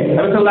 வயதில்,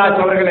 நபி ஸல்லல்லாஹு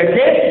அலைஹி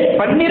அவர்களுக்கு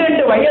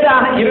 12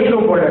 வயதாக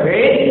இருக்கும் பொழுது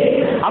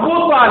அபூ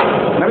தாலிப்,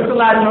 நபி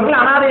ஸல்லல்லாஹு அலைஹி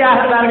அவர்கள் அனாதையாக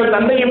இருந்தார்கள்,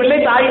 தந்தையும் இல்லை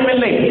தாயும்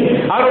இல்லை.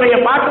 அவருடைய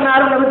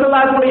பாட்டனாரும் நபி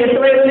ஸல்லல்லாஹு அலைஹி வஸல்லம்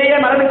 8 வயதிலேயே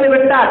மரணித்து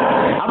விட்டார்.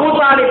 அபூ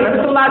தாலிப் நபி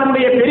ஸல்லல்லாஹு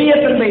அலைஹி வஸல்லம் பெரிய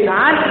தந்தை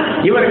தான்,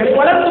 இவர்களை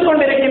வளர்த்துக்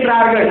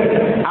கொண்டிருக்கின்றார்கள்.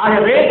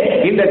 ஆகவே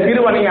இந்த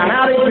சிறுவனை,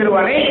 அனாதை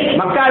சிறுவனை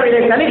மக்காவிலே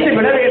தனித்து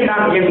விட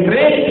வேண்டாம்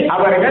என்று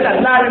அவர்கள்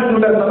அல்லாஹ்வின்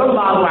தூதர்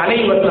ஸல்லல்லாஹு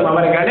அலைஹி வஸல்லம்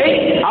அவர்களை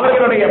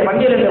அவர்களுடைய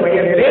 12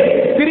 வயதிலே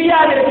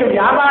சிரியாவிற்கு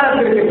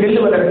வியாபாரத்திற்கு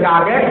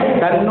செல்லுவதற்காக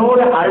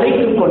தன்னோடு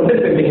அழைத்துக் கொண்டு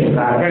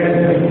செல்லுகின்றார்கள்.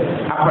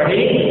 அப்படி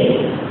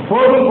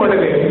போகும்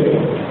பொழுது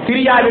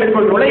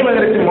சிரியாவிற்குள்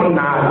நுழைவதற்கு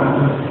முன்னால்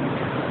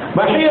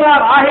பஷீரா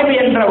ராஹிப்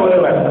என்ற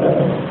ஒருவர்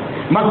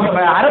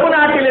அரபு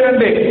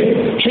நாட்டிலிருந்து,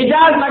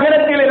 ஹிஜாஸ்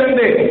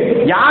நகரத்திலிருந்து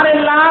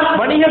யாரெல்லாம்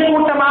வணிக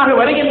கூட்டமாக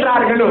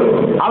வருகின்றார்களோ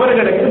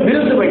அவர்களுக்கு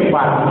விருந்து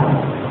வைப்பார்.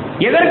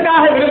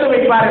 எதற்காக விருந்து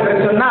வைப்பார் என்று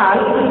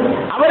சொன்னால்,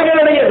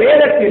 அவர்களுடைய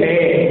வேதத்திலே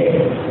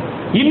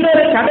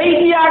இன்னொரு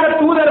கடைசியாக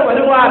தூதர்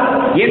வருவார்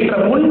என்ற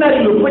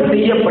முன்னறிவிப்பு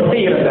செய்யப்பட்டு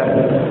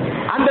இருந்தது.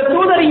 அந்த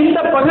தூதர் இந்த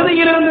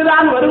பகுதியிலிருந்து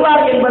தான்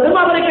வருவார் என்பதும்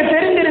அவருக்கு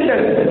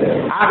தெரிந்திருந்தது.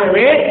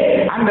 ஆகவே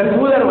அந்த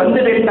தூதர்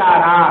வந்து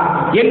விட்டாரா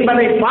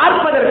என்பதை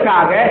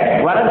பார்ப்பதற்காக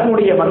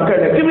வரக்கூடிய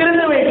மக்களுக்கு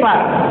விருந்து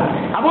வைப்பார்.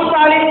 அபூ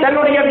தாலிப்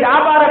தன்னுடைய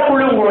வியாபார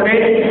குழுவோடு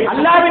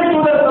அல்லாஹ்வின்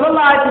தூதர்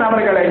ஸல்லல்லாஹு அலைஹி வஸல்லம்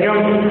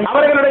அவர்களையும்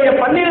அவர்களுடைய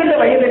 12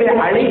 வயதிலே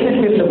அழைத்து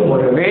செல்லும்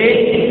பொழுது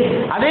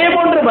அதே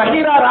போன்று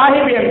பஹீரா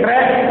ராஹிப் என்ற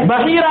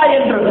பஹீரா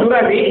என்ற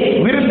துறவி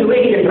விருந்து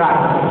வைக்கின்றார்.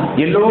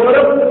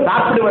 எல்லோரும்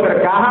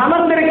சாப்பிடுவதற்காக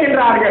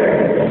அமர்ந்திருக்கின்றார்கள்.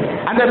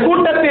 அந்த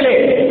கூட்டத்திலே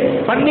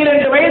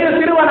 12 வயது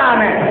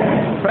சிறுவனான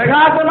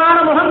பிரகாசமான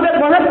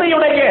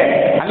முகத்தையுடைய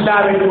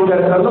அல்லாஹ்வின்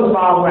தூதர்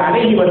ஸல்லல்லாஹு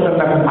அலைஹி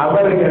வஸல்லம்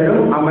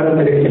அவர்களும்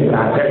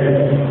அமர்ந்திருக்கின்றார்கள்.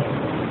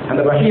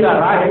 அந்த பஷீரா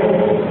ராஹிப்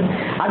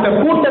அந்த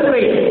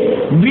கூட்டத்தை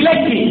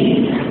விலக்கி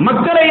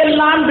மக்களை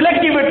எல்லாம்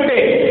விலக்கிவிட்டு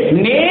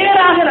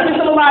நேராக நபி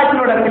ஸல்லல்லாஹு அலைஹி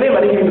வஸல்லம்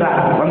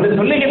வருகின்றார். வந்து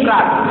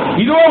சொல்லுகின்றார்,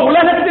 இதோ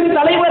உலகத்தின்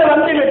தலைவர்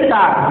வந்து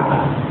விட்டார்,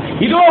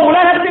 இதோ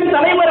உலகத்தின்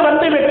தலைவர்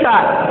வந்து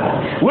விட்டார்,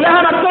 உலக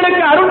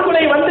மக்களுக்கு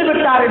அருள்குலை வந்து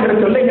விட்டார் என்று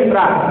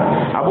சொல்லுகின்றார்.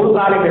 அபூ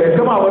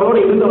தாலிபிற்கும் அவரோடு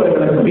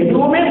இருந்தவர்களுக்கும்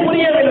எதுவுமே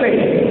புரியவில்லை.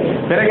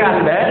 பிறகு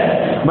அந்த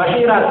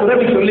பஷீரா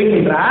துறவி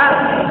சொல்லுகின்றார்,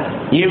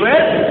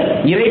 இவர்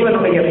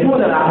இறைவனுடைய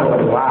தூதராக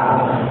வருவார்,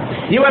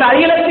 இவர்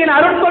அகிலத்தின்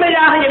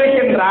அருட்கொடையாக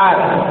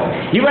இருக்கின்றார்,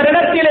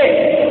 இவரிடத்திலே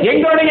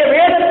எங்களுடைய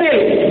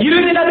வேதத்தில்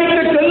இறுதி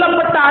நபிக்கு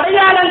சொல்லப்பட்ட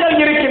அடையாளங்கள்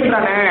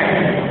இருக்கின்றன.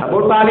 அபூ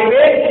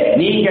தாலிபே,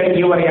 நீங்கள்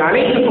இவரை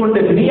அழைத்துக் கொண்டு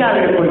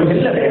சிரியாவிற்குள்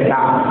செல்ல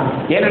வேண்டாம்.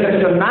 ஏனென்று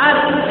சொன்னால்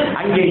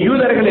அங்கே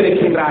யூதர்கள்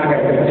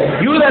இருக்கின்றார்கள்.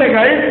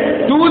 யூதர்கள்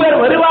தூதர்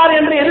வருவார்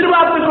என்று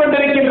எதிர்பார்த்துக்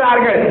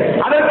கொண்டிருக்கின்றார்கள்.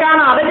 அதற்கான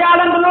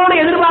அடையாளங்களோடு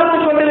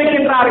எதிர்பார்த்துக்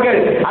கொண்டிருக்கின்றார்கள்.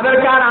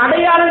 அதற்கான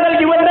அடையாளங்கள்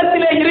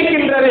இவரிடத்திலே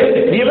இருக்கின்றது.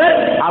 இவர்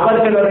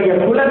அவர்களுடைய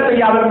குலத்தை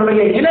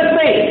அவர்களுடைய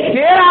இனத்தை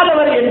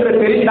சேராதவர் என்று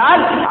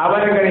தெரிந்தால்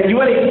அவர்கள்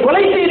இவரை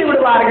கொலை செய்து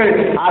விடுவார்கள்.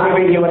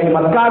 ஆகவே இவரை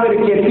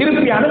மக்காவிற்கே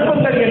திருப்பி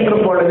அனுப்புங்கள் என்று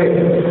பொழுது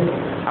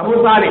அபூ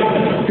தாலிப்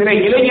சில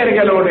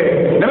இளைஞர்களோடு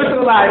நபி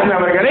ஸல்லல்லாஹு அலைஹி வஸல்லம்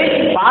அவர்களை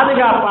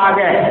பாதுகாப்பாக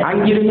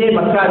அங்கிருந்தே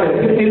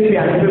மக்காவிற்கு திருப்பி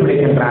அனுப்பி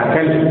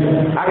விடுகின்றார்கள்.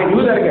 ஆக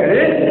யூதர்கள்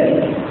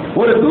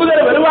ஒரு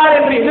தூதர் வருவார்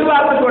என்று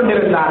எதிர்பார்த்துக்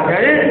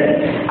கொண்டிருந்தார்கள்.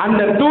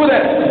 அந்த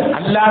தூதர்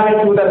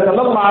அல்லாஹ்வின் தூதர்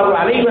ஸல்லல்லாஹு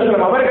அலைஹி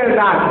வஸல்லம் அவர்கள்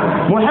தான்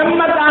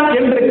முஹம்மது தான்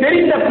என்று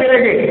தெரிந்த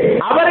பிறகு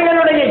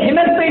அவர்களுடைய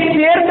இனத்தை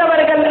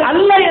சேர்ந்தவர்கள்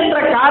அல்ல என்ற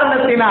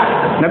காரணத்தினால்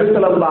நபி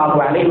ஸல்லல்லாஹு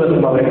அலைஹி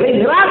வஸல்லம் அவர்களை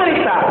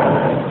நிராகரித்தார்கள்.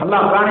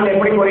 அல்லாஹ் குர்ஆனில்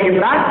எப்படி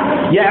கூறுகின்றார்,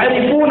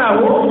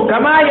 யஅரிஃபூனஹு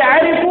கமா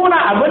யஅரிஃபூன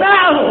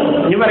அப்னாஹு,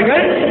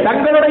 இவர்கள்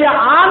தங்களுடைய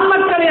ஆண்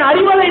மக்களை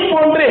அறிவதை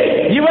போன்று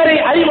இவரை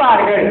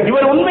அறிவார்கள்.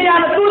 இவர்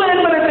உண்மையான தூதர்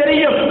என்பது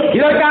தெரியும்.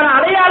 இதற்கான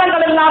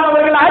அடையாளங்கள் எல்லாம்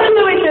அவர்கள்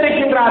அறிந்து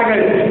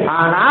வைத்திருக்கின்றார்கள்.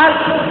 ஆனால்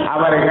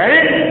அவர்கள்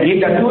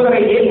இந்த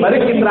தூதரை ஏன்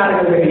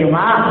மறுக்கின்றார்கள்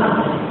தெரியுமா?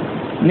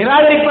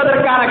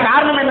 நிராகரிப்பதற்கான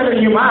காரணம் என்ன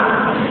தெரியுமா?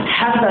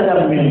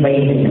 ஹஸதம் மின்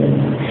பைனிஹிம்,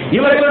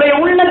 இவர்களுடைய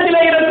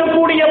உள்ளத்திலே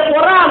இருக்கக்கூடிய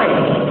பொறாமை,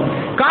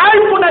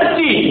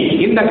 காழ்ப்புணர்ச்சி.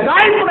 இந்த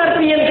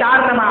காழ்ப்புணர்ச்சியின்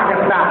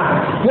காரணமாகத்தான்,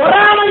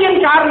 பொறாமையின்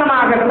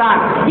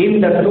காரணமாகத்தான்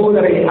இந்த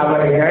தூதரை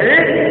அவர்கள்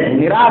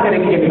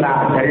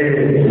நிராகரிக்கின்றார்கள்.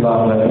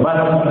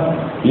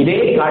 இதே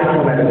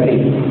காழ்ப்புணர்ச்சி,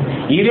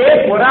 இதே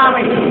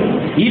பொறாமை,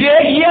 இதே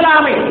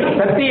இயலாமை,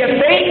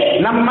 சத்தியத்தை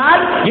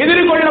நம்மால்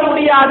எதிர்கொள்ள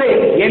முடியாது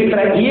என்ற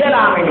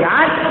இயலாமை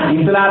தான்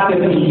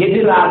இஸ்லாத்திற்கு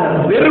எதிரான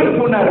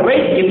வெறுப்புணர்வை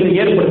இன்று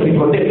ஏற்படுத்திக்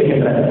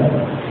கொண்டிருக்கின்றது.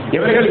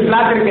 இவர்கள்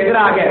இஸ்லாத்திற்கு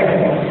எதிராக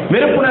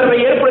வெறுப்புணர்வை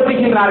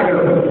ஏற்படுத்துகின்றார்கள்.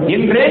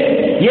 இன்று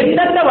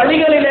எந்தெந்த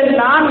வழிகளில்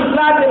எல்லாம்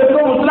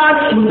இஸ்லாத்திற்கும்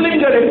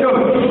முஸ்லிம்களுக்கும்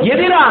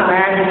எதிரான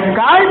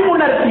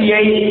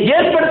காழ்ப்புணர்ச்சியை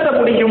ஏற்படுத்த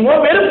முடியுமோ,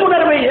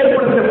 வெறுப்புணர்வை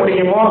ஏற்படுத்த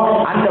முடியுமோ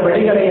அந்த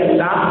வழிகளை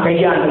எல்லாம்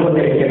கையாண்டு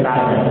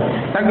கொண்டிருக்கிறார்கள்.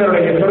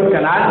 தங்களுடைய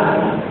சொற்களால்,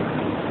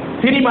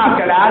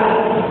 சினிமாக்களால்,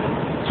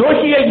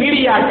 சோசியல்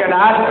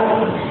மீடியாக்களால்,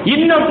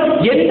 இன்னும்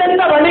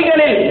எந்தெந்த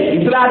வழிகளில்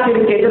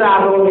இஸ்லாத்திற்கு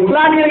எதிராகவும்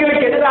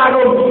இஸ்லாமியர்களுக்கு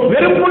எதிராகவும்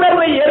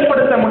வெறுப்புணர்வை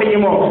ஏற்படுத்த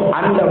முடியுமோ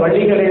அந்த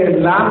வழிகளில்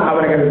எல்லாம்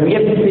அவர்கள்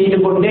முயற்சி செய்து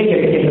கொண்டே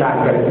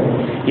இருக்கின்றார்கள்.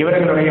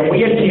 இவர்களுடைய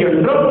முயற்சி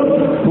ஒன்றும்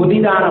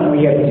புதிதான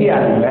முயற்சி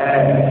அல்ல.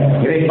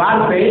 இதை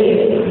பார்த்து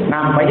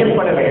நாம்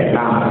பயப்பட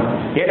வேண்டாம்.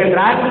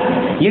 ஏனென்றால்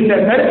இந்த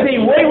சர்ச்சை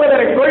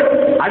ஓய்வதற்குள்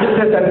அடுத்த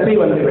சர்ச்சை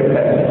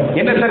வந்துவிட்டது.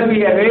 என்ன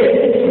சர்ச்சை அது?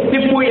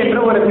 திப்பு என்ற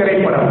ஒரு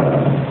திரைப்படம்.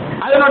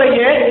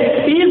 அதனுடைய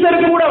டீசர்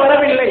கூட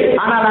வரவில்லை.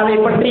 ஆனால் அதை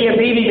பற்றிய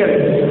செய்திகள்,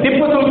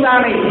 திப்பு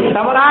சுல்தானை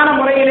தவறான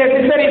முறையிலே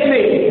சித்தரித்து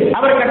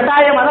அவர்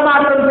கட்டாய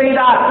மதமாற்றம்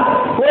செய்தார்,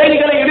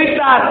 கோயில்களை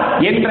இடித்தார்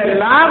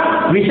என்றெல்லாம்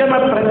விஷம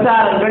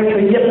பிரச்சாரங்கள்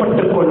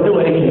செய்யப்பட்டுக் கொண்டு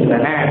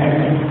வருகின்றன.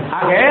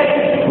 ஆக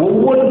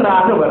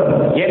ஒவ்வொன்றாக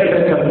வரும்.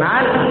 ஏனென்று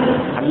சொன்னால்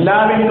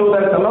அல்லாஹ்வின்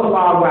தூதர்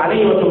ஸல்லல்லாஹு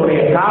அலைஹி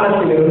வஸல்லம்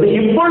காலத்திலிருந்து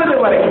இப்பொழுது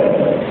வரை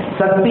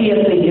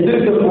சத்தியத்தை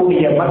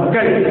எதிர்க்கக்கூடிய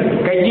மக்கள்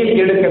கையில்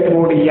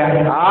எடுக்கக்கூடிய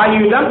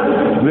ஆயுதம்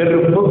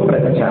வெறுப்பு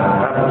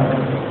பிரச்சாரம்.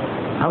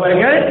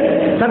 அவர்கள்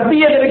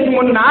சத்தியத்திற்கு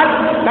முன்னால்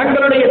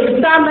தங்களுடைய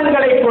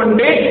சித்தாந்தங்களை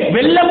கொண்டு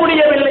வெல்ல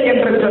முடியவில்லை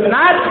என்று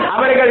சொன்னால்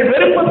அவர்கள்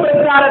வெறுப்பு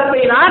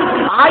பிரச்சாரத்தை தான்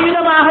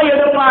ஆயுதமாக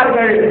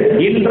எடுப்பார்கள்.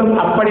 இன்றும்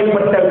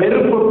அப்படிப்பட்ட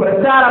வெறுப்பு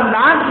பிரச்சாரம்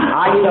தான்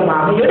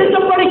ஆயுதமாக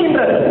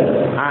எடுக்கப்படுகின்றது.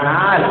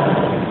 ஆனால்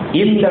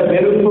இந்த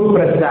வெறுப்பு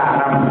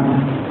பிரச்சாரம்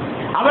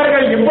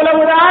அவர்கள்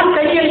எவ்வளவுதான்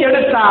கையில்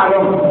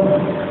எடுத்தாலும்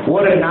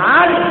ஒரு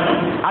நாள்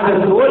அது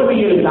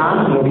தோல்வியில் தான்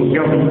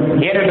முடியும்.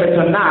 ஏனென்று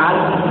சொன்னால்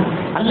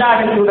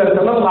அல்லாஹ்வின் தூதர்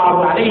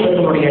ஸல்லல்லாஹு அலைஹி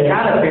வஸல்லம்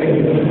காலத்தில்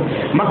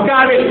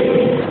மக்காவில்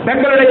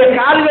தங்களுடைய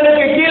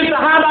கால்களுக்கு கீழ்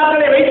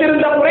சஹாபாக்களை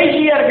வைத்திருந்த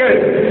குறைஷியர்கள்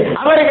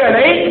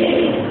அவர்களை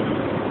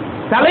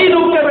தலை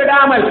தூக்க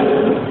விடாமல்,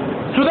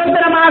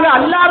 சுதந்திரமாக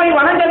அல்லாஹ்வை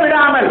வணங்க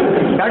விடாமல்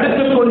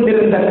தடுத்துக்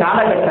கொண்டிருந்த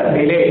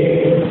காலகட்டத்திலே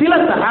சில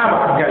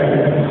சஹாபாக்கள்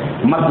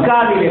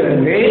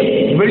மக்காவிலிருந்து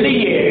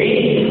வெளியேறி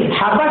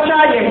ஹபஷா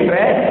என்ற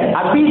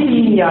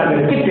அபிசீனிய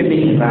அபிசீனியாவிற்கு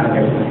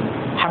செல்லுகின்றார்கள்.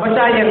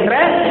 ஹபஷா என்ற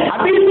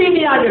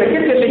அபிசீனியாவிற்கு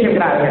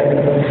செல்லுகின்றார்கள்.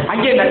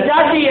 அங்கே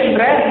நஜாஷி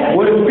என்ற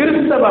ஒரு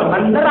கிறிஸ்தவ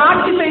மன்னர்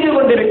ஆட்சி செய்து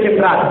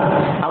கொண்டிருக்கின்றார்.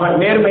 அவர்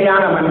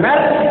நேர்மையான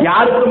மன்னர்,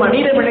 யாருக்கும்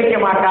அநீதம் இழைக்க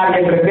மாட்டார்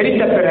என்று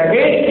தெரிந்த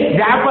பிறகு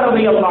ஜாஃபர்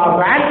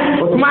ரலியல்லாஹு அன்ஹு,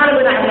 உஸ்மான்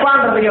பின்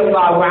அஃபான்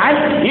ரலியல்லாஹு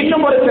அன்ஹு,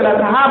 இன்னும் ஒரு சில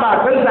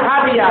சஹாபாக்கள்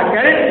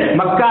சஹாபியாக்கள்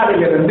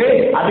மக்காவில் இருந்து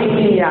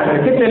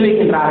அபிசீனியாவிற்கு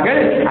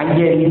செல்லுகின்றார்கள்.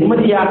 அங்கே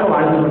நிம்மதியாக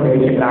வாழ்ந்து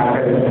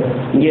கொண்டிருக்கின்றார்கள்.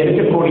 இங்கே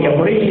இருக்கக்கூடிய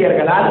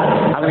குறைஷியர்களால்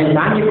அதனை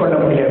தாங்கிக் கொள்ள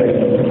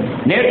முடியவில்லை.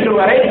 நேற்று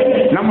வரை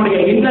நம்முடைய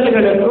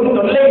இன்னல்களுக்கும்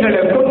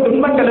தொல்லைகளுக்கும்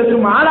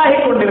துன்பங்களுக்கும் ஆளாகி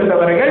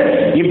கொண்டிருந்தவர்கள்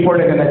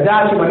இப்பொழுது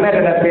நஜாஷி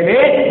மன்னரிடத்திலே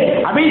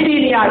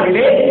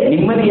அபிசீனியாவிலே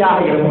நிம்மதியாக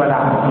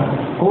இருப்பதா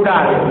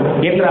கூடாது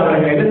என்று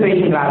அவர்கள் எது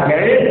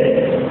செய்கிறார்கள்?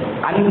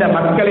 அந்த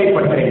மக்களை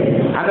பற்றியும்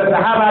அந்த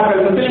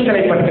சஹாபாக்கள்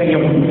முஸ்லிம்களை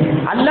பற்றியும்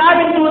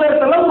அல்லாஹ்வின் தூதர்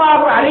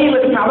ஸல்லல்லாஹு அலைஹி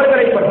வஸல்லம்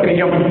அவர்களை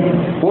பற்றியும்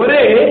ஒரு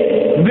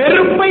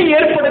வெறுப்பை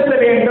ஏற்படுத்த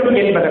வேண்டும்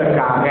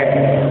என்பதற்காக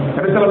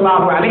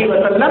ஸல்லல்லாஹு அலைஹி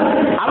வஸல்லம்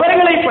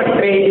அவர்களை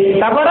பற்றி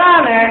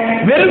தவறான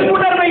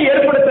வெறுப்புணர்வை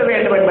ஏற்படுத்த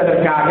வேண்டும்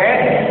என்பதற்காக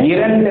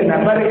 2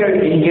 நபர்கள்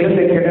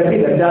இங்கிருந்து கிளம்பி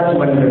நஜாஷி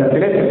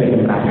மன்னரிடத்திலே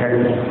செல்கின்றார்கள்.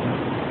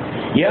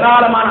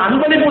 ஏராளமான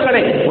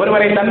அன்பளிப்புகளை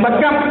ஒருவரை தன்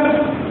பக்கம்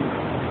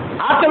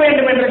ஆக்க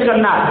வேண்டும் என்று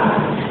சொன்னார்,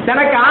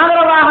 தனக்கு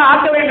ஆதரவாக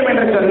ஆக்க வேண்டும்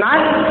என்று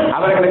சொன்னால்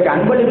அவர்களுக்கு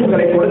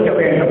அன்பளிப்புகளை கொடுக்க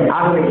வேண்டும்.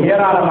 ஆகவே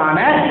ஏராளமான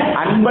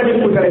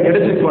அன்பளிப்புகளை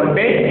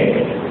எடுத்துக்கொண்டு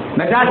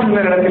நஜாஷி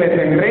மன்னரிடத்தில்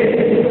சென்று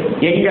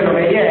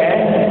எங்களுடைய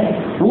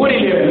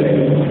ஊரில் இருந்து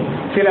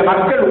சில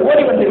மக்கள்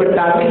ஓடி வந்து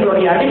விட்டார்கள்,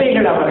 எங்களுடைய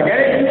அடிமைகள்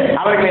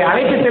அவர்களை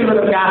அழைத்து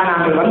செல்வதற்காக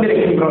நாங்கள்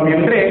வந்திருக்கின்றோம்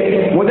என்று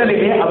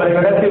முதலிலே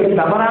அவர்களிடத்தில்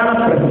தவறான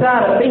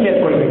பிரச்சாரத்தை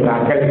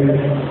மேற்கொள்கின்றார்கள்.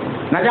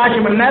 நஜாஷி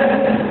மன்னர்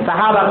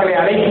சஹாபாக்களை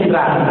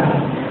அழைக்கின்றார்.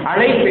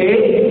 அழைத்து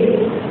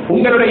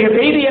உங்களுடைய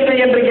செய்தி என்ன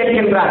என்று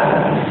கேட்கின்றார்.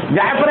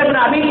 ஜாஃபர் இப்னு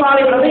அபீ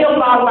தாலிப்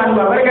ரலியல்லாஹு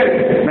அன்ஹு அவர்கள்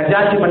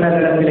நஜாஷி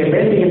மன்னரிடத்திலே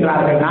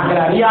பேசுகின்றார்கள்.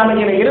 நாங்கள்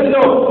அறியாமையில்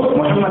இருந்தோம்,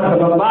 முஹம்மது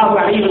ஸல்லல்லாஹு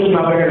அலைஹி வஸல்லம்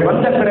அவர்கள்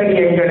வந்த பிறகு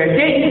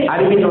எங்களுக்கு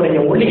அறிவினுடைய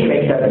ஒளி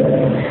கிடைத்தது.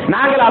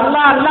 நாங்கள்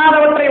அல்லாஹ்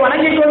அல்லாதவற்றை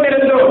வணங்கிக்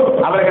கொண்டிருந்தோம்,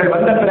 அவர்கள்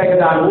வந்த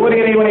பிறகுதான் ஓர்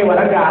இறைவனை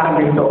வணங்க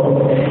ஆரம்பித்தோம்.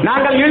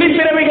 நாங்கள்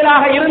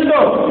இழிப்பிறவிகளாக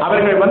இருந்தோம்,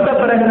 அவர்கள் வந்த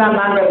பிறகுதான்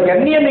நாங்கள்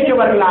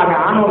கண்ணியமிக்கவர்களாக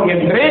ஆனோம்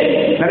என்று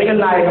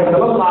நபிகள் நாயகம்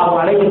ஸல்லல்லாஹு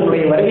அலைஹி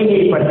வஸல்லம்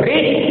வருகையை பற்றி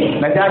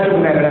நஜாஷி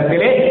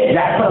மன்னரிடத்திலே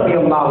ஜாஃபர்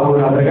ரலியல்லாஹு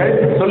அன்ஹு அவர்கள்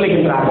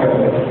சொல்லுகின்றார்கள்.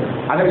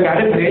 அதற்கு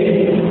அடுத்து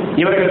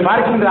இவர்கள்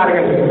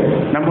பார்க்கின்றார்கள்,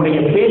 நம்முடைய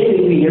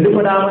பேச்சுக்கு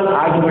எடுபடாமல்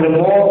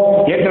ஆகிவிடுமோ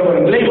என்ற ஒரு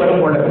நிலை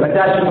வரும் பொழுது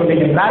நஜாஷி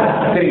சொல்லுகின்றார்,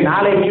 சரி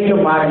நாளை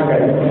மீண்டும்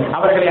வாருங்கள்.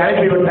 அவர்களை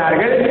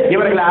அனுப்பிவிட்டார்கள்.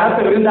 இவர்கள்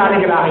அரசு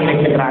விருந்தாளிகளாக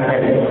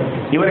இருக்கின்றார்கள்.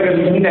 இவர்கள்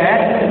இந்த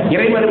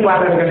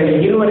இறைமறுப்பாளர்களை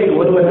இருவரில்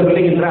ஒருவர்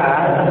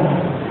சொல்லுகின்றார்,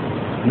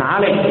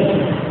 நாளை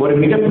ஒரு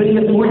மிகப்பெரிய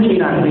சூழ்ச்சி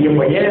நான் செய்ய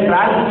போய்,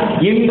 ஏனென்றால்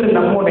இன்று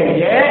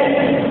நம்முடைய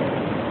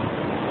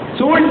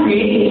சூழ்ச்சி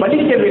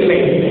படிக்கவில்லை.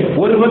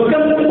 ஒரு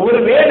பக்கம்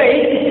ஒருவேளை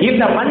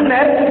இந்த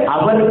மன்னர்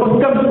அவர்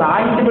பக்கம்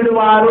சாய்ந்து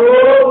விடுவாரோ,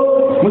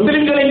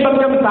 முஸ்லிம்களின்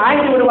பக்கம்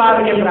சாய்ந்து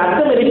விடுவாரோ என்ற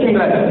அர்த்தம்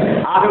இருக்கின்றது.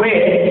 ஆகவே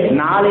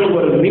நாளை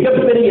ஒரு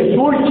மிகப்பெரிய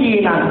சூழ்ச்சியை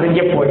நான்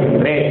செய்ய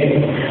போகின்றேன்,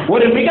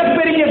 ஒரு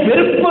மிகப்பெரிய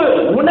வெறுப்பு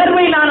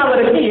உணர்வை நான்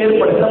அவருக்கு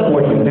ஏற்படுத்த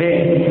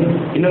போகின்றேன்.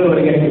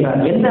 இன்னொருவர்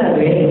இருக்கிறார், என்ன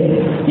அது?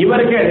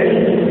 இவர்கள்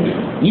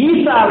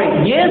ஈசாவை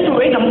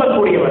இயேசுவை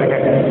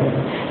நம்பக்கூடியவர்கள்.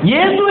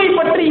 இயேசுவை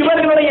பற்றி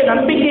இவர்களுடைய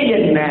நம்பிக்கை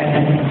என்ன,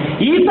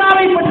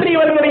 ஈசாவை பற்றி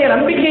இவர்களுடைய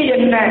நம்பிக்கை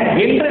என்ன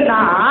என்று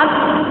நான்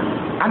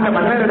அந்த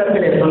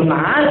மன்னரிடத்திலே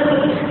சொன்னால்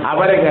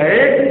அவர்கள்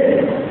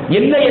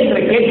என்ன என்று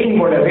கேட்கும்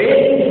பொழுது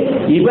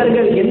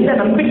இவர்கள் எந்த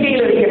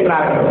நம்பிக்கையில்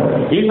இருக்கின்றார்கள்?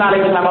 ஈசா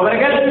அலைஹிஸ்ஸலாம்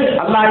அவர்கள்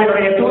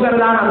அல்லாஹ்வினுடைய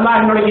தூதர் தான்,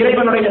 அல்லாஹ்வினுடைய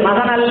இறைவனுடைய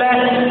மகன் அல்ல,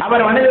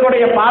 அவர்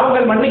மனிதனுடைய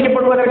பாவங்கள்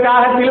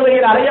மன்னிக்கப்படுவதற்காக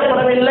சிலுவையில்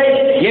அறையப்படவில்லை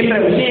என்ற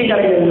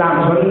விஷயங்களை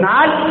எல்லாம்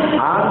சொன்னால்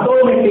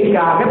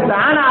ஆட்டோமேட்டிக்காக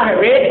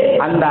தானாகவே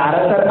அந்த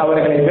அரசர்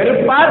அவர்களை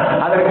வெறுப்பார்.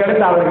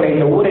 அதற்கடுத்து அவர்களை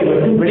இந்த ஊரை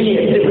விட்டு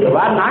வெளியேற்றி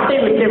விடுவார், நாட்டை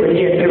விட்டு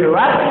வெளியேற்றி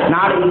விடுவார்.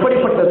 நாளை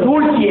இப்படிப்பட்ட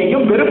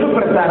சூழ்ச்சியையும் வெறுப்பு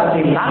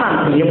பிரச்சாரத்தையும் தான்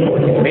நான் செய்ய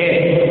போகிறேன்.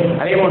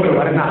 அதே போன்று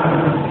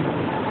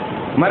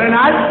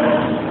மறுநாள்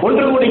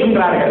ஒன்று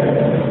கூடுகின்றார்கள்.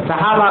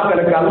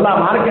 சஹாபாக்களுக்கு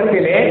அல்லாஹ்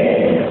மார்க்கத்திலே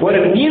ஒரு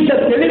நீண்ட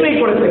தெளிவை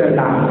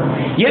கொடுத்திருந்தான்.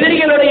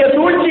 எதிரிகளுடைய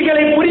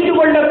சூழ்ச்சிகளை புரிந்து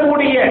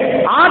கொள்ளக்கூடிய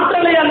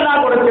ஆற்றலை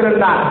அல்லாஹ்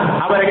கொடுத்திருந்தான்.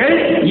 அவர்கள்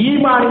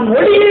ஈமானின்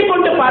ஒளியை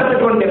கொண்டு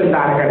பார்த்துக்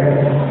கொண்டிருந்தார்கள்.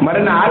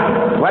 மறுநாள்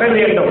வர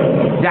வேண்டும்.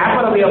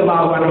 ஜாஃபர்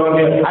ரலியல்லாஹு அன்ஹு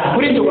அவர்கள்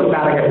புரிந்து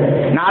கொண்டார்கள்.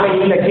 நாளை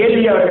இந்த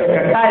கேள்வி அவர்கள்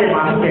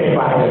கட்டாயமாக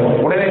கேட்பார்கள்.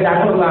 உடனே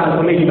ஜாஃபர்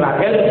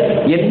சொல்லுகிறார்கள்,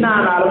 என்ன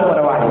ஆனாலும்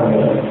பரவாயில்லை,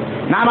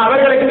 நாம்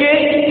அவர்களுக்கு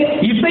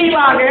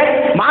இசைவாக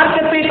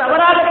மார்க்கத்தை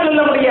தவறாக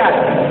சொல்ல முடியாது.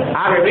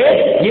 ஆகவே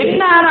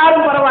என்ன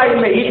ஆனாலும்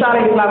பரவாயில்லை, ஈசா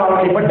அலைஹிஸ்ஸலாம்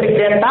அவர்களை பற்றி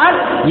கேட்டால்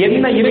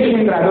என்ன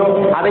இருக்கின்றதோ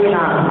அதை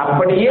நான்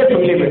அப்படியே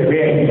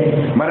சொல்லிவிடுவேன்.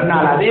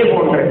 மறுநாள் அதே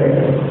போன்று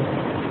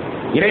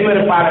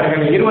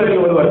இறைமறுப்பாளர்கள்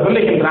இருவரில் ஒருவர்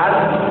சொல்லுகின்றார்,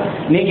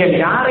 நீங்கள்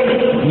யாரை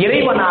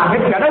இறைவனாக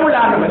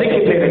கடவுளாக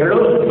மதிக்கின்றீர்களோ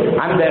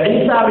அந்த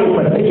ஈசாவை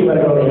பற்றி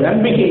இவர்களுடைய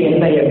நம்பிக்கை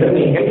என்ன என்று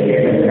நீங்கள்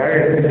கேளுங்கள்.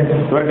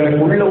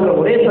 இவர்களுக்கு உள்ள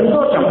ஒரே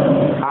சந்தோஷம்,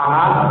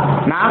 ஆஹா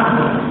நாம்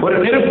ஒரு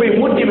நெருப்பை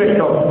மூட்டி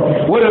விட்டோம்,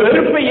 ஒரு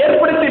வெறுப்பை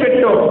ஏற்படுத்தி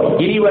விட்டோம்.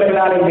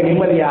 இனிவர்களால் இங்கு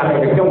நிம்மதியாக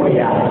இருக்க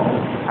முடியாது.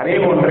 அதே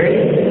போன்று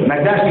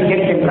நஜாஷி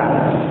கேட்கின்றார்,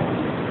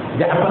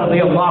 ஜஅஃபர்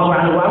ரலியல்லாஹு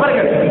அன்ஹு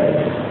அவர்கள்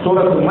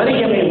சூரத்து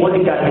மரியமை ஓதி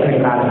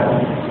காட்டுகின்றார்கள்.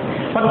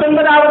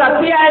 19வது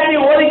அத்தியாயத்தை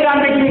ஓதி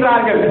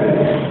காண்பிக்கின்றார்கள்.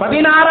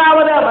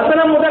 16வது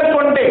வசனம்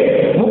முதற்கொண்டு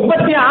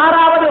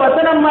 36வது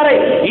வசனம் வரை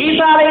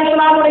ஈசா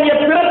அலைஹிஸ்ஸலாமுடைய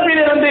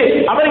பிறப்பிலிருந்து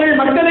அவர்கள்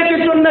மக்களுக்கு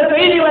சொன்ன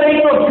செய்தி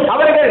வரைக்கும்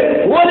அவர்கள்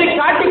ஓதி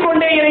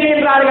காட்டிக்கொண்டே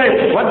இருக்கின்றார்கள்.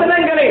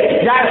 வசனங்களை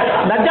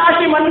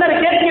நஜாஷி மன்னர்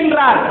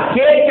கேட்கின்றார்.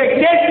 கேட்க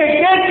கேட்க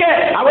கேட்க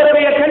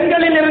அவருடைய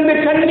கண்களில் இருந்து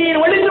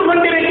கண்ணீர் ஒலித்துக்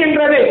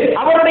கொண்டிருக்கின்றது.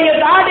 அவருடைய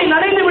தாடி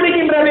நனைந்து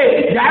விடுகின்றது.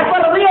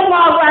 ஜஅஃபர்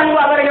ரலியல்லாஹு அன்ஹு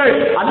அவர்கள்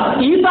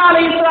ஈசா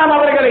அலைஹிஸ்ஸலாம்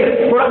அவர்களை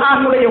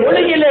குர்ஆனுடைய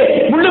ஒளியிலே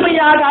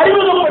முழுமையாக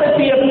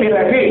அறிமுகப்படுத்திய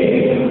பிறகு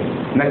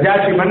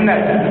நஜாஷி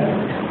மன்னர்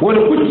ஒரு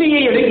குச்சியை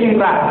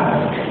எடுக்கின்றார்.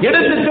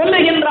 எடுத்து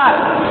சொல்லுகின்றார்,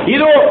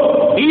 இதோ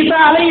ஈசா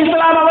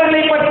அலைஹிஸ்ஸலாம்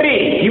அவர்களை பற்றி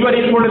இவர்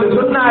இப்பொழுது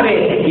சொன்னாரே,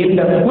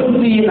 இந்த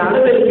குச்சியின்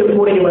அளவிற்கு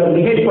கூட இவர்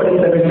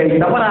மிகைப்படுத்தவில்லை,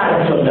 தவறாக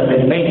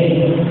சொல்லவில்லை.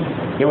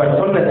 இவர்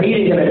சொன்ன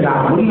செய்திகள்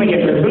எல்லாம் உண்மை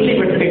என்று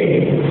சொல்லிவிட்டு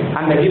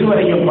அந்த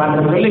இருவரையும்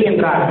பார்த்து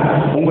சொல்லுகின்றார்,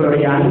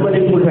 உங்களுடைய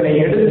அனுமதிப்புகளை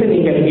எடுத்து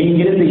நீங்கள்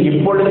இங்கிருந்து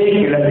இப்பொழுதே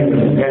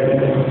கிளம்புங்கள்.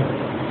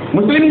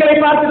 முஸ்லிம்களை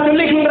பார்த்து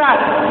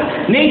சொல்லுகின்றார்,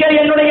 நீங்கள்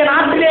என்னுடைய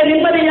நாட்டிலே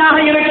நிம்மதியாக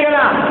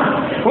இருக்கலாம்,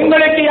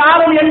 உங்களுக்கு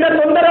யாரும் எந்த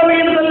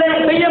தொந்தரவையும்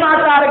செய்ய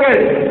மாட்டார்கள்.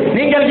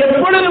 நீங்கள்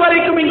எப்பொழுது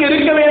வரைக்கும் இங்கு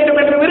இருக்க வேண்டும்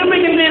என்று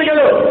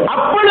விரும்புகின்றீர்களோ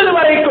அப்பொழுது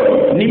வரைக்கும்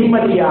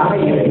நிம்மதியாக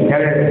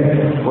இருங்கள்.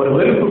 ஒரு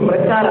வெறுப்பு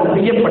பிரச்சாரம்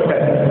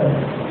செய்யப்பட்டது.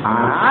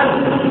 ஆனால்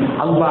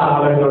அல்லாஹ்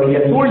அவர்களுடைய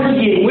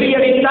சூழ்ச்சியை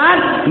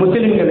முறியடித்தான்,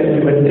 முஸ்லிம்களுக்கு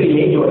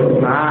வெற்றியை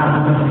கொடுத்தான்.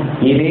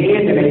 இதே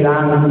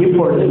நிலைதான்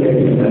இப்பொழுது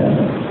இருக்கின்றது.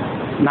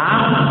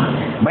 நாம்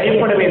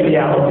பயப்பட வேண்டிய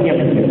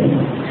அவசியம் இல்லை,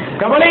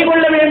 கவலை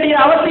கொள்ள வேண்டிய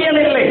அவசியம்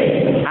இல்லை.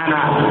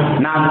 ஆனால்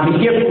நாம்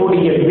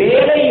செய்யக்கூடிய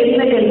வேலை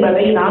என்ன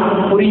என்பதை நாம்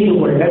புரிந்து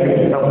கொள்ள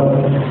வேண்டும்.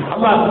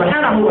 அல்லாஹ்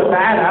சுப்ஹானஹு வ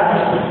தஆலா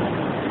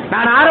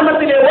நான்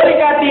ஆரம்பத்திலே ஓடி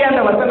காட்டிய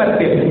அந்த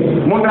வசனத்தில்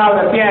 3வது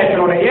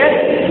அத்தியாயத்தினுடைய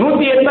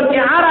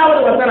 186வது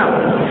வசனம்,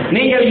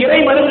 நீங்கள் இறை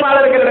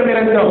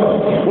மறுப்பாளர்களிடமிருந்தும்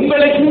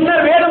உங்களுக்கு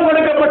முன்னர் வேதம்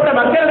கொடுக்கப்பட்ட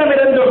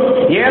மக்களிடமிருந்தும்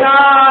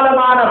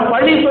ஏராளமான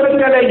பழி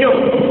சொற்களையும்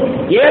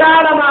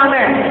ஏராளமான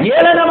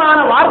ஏளனமான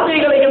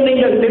வார்த்தைகளையும்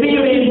நீங்கள்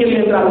தெரியுவீர்கள்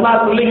என்று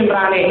அல்லாஹ்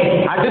சொல்லுகின்றானே.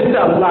 அடுத்து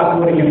அல்லாஹ்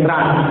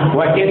கூறுகின்றான்,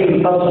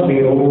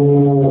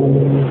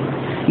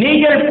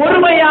 நீங்கள்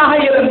பொறுமையாக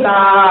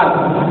இருந்தால்,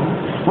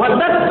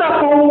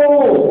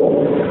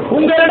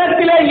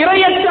 உங்களிடத்திலே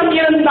இறையச்சம்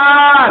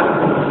இருந்தால்,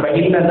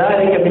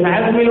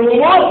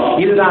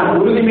 இதுதான்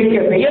உறுதிமிக்க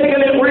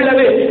செயல்களில்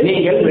உள்ளது,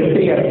 நீங்கள்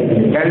வெற்றி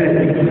அடைவீர்கள்.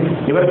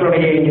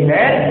 இவர்களுடைய இந்த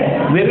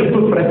வெறுப்பு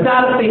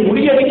பிரச்சாரத்தை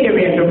முறியடிக்க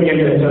வேண்டும்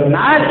என்று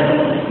சொன்னால்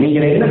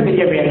நீங்கள் என்ன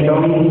செய்ய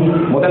வேண்டும்?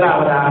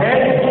 முதலாவதாக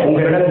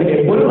உங்களிடத்திலே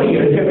பொறுமை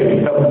இருக்க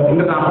வேண்டும்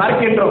என்று நாம்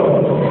பார்க்கின்றோம்.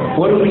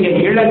 பொறுமையை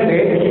இழந்து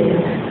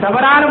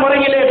தவறான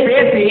முறையிலே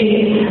பேசி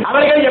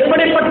அவர்கள்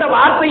எப்படிப்பட்ட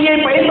வார்த்தையை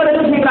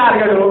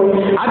பயன்படுத்துகின்றார்களோ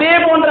அதே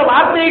போன்ற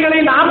வார்த்தைகளை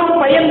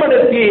நாமும்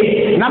பயன்படுத்தி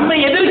நம்மை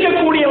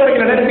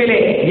எதிர்க்கக்கூடியவர்களிடத்திலே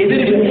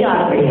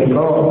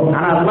எதிர்வினையாற்றுகின்றோம்.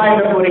 ஆனால் அல்லாஹ்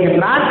என்ன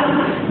கூறுகின்றான்?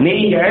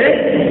 நீங்கள்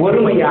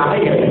பொறுமையாக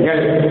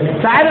இருங்கள்.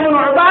 ஸஅத் இப்னு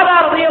உபாதா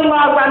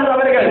ரலியல்லாஹு அன்ஹு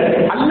அவர்கள்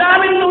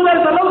அல்லாஹ்வின்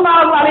தூதர்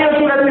ஸல்லல்லாஹு அலைஹி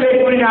வஸல்லத்திலே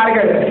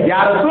கூறினார்கள், யா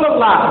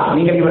ரசூலல்லாஹ்,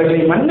 நீங்கள்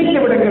இவர்களை மன்னித்து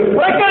விடுங்கள்,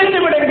 புறக்கணித்து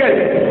விடுங்கள்,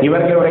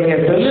 இவர்களுடைய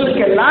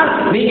சொல்லுக்கெல்லாம்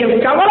நீங்கள்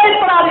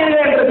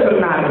கவலைப்படாதீர்கள் என்று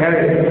சொன்னார்கள்.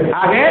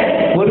 ஆக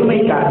பொறுமை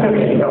காக்க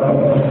வேண்டும்.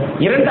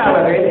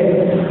 இரண்டாவது,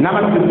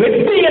 நமக்கு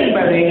வெற்றி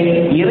என்பது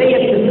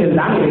இறையச்சத்தில்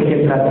தான்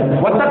இருக்கின்றது.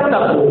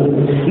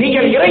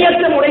 நீங்கள்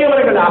இறையச்சம்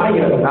உடையவர்களாக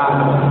இருந்தால்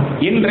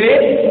இன்று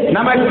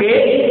நமக்கு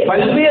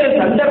பல்வேறு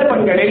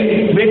சந்தர்ப்பங்களில்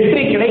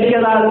வெற்றி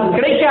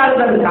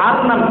கிடைக்காததன்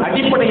காரணம்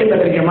அடிப்படை என்ன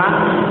தெரியுமா?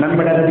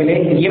 நம்மிடத்திலே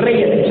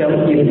இறையச்சம்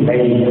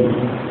இல்லை,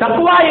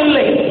 தக்வா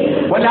இல்லை.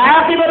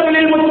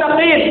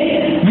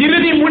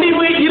 இறுதி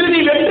முடிவு, இறுதி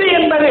வெற்றி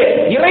என்பது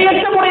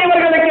இறையச்சம்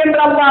உடையவர்களுக்கு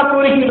என்று அல்லாஹ்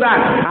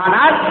கூறுகின்றான்.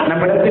 ஆனால்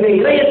நம்மிடத்திலே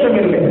இறையச்சம்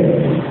இல்லை.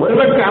 ஒரு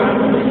பக்கம்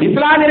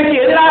இஸ்லாமிற்கு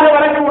எதிராக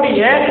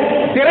வரக்கூடிய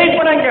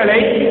திரைப்படங்களை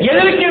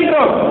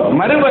எதிர்க்கின்றோம்,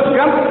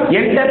 மறுபக்கம்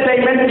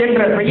என்டர்டைன்மெண்ட்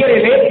என்ற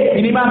பெயரிலே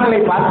சினிமாக்களை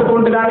பார்த்துக்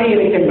கொண்டுதானே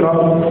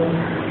இருக்கின்றோம்,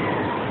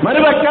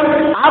 மறுபக்கம்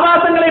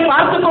ஆபாசங்களை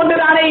பார்த்துக்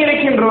கொண்டுதானே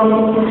இருக்கின்றோம்.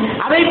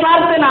 அதை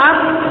பார்த்து நாம்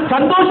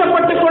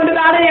சந்தோஷப்பட்டுக்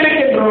கொண்டுதானே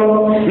இருக்கின்றோம்,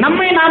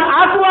 நம்மை நாம்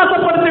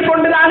ஆசுவாசப்படுத்திக்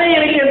கொண்டுதானே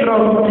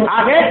இருக்கின்றோம்.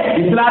 ஆக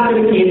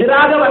இஸ்லாத்திற்கு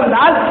எதிராக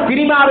வந்தால்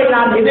சினிமாவை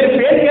நான்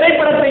எதிர்ப்பேன்,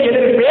 திரைப்படத்தை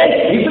எதிர்ப்பேன்.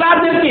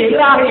 இஸ்லாத்திற்கு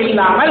எதிராக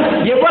இல்லாமல்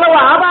எவ்வளவு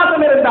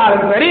ஆபாசம்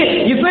இருந்தாலும் சரி,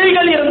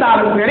 இசைகள்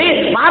இருந்தாலும் சரி,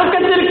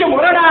 மார்க்கத்திற்கு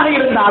முரணாக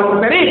இருந்தாலும்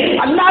சரி,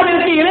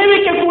 அல்லாஹ்விற்கு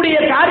இணைவிக்கக்கூடிய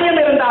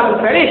காரியம் இருந்தாலும்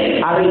சரி,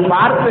 அதை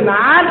பார்த்து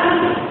நான்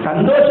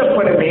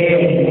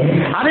சந்தோஷப்படுவேன்,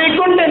 அதை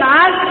கொண்டு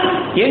நான்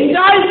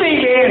என்ஜாய்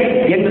செய்வேன்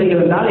என்று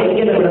இருந்தால்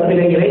எங்கே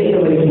நம்மிடத்திலே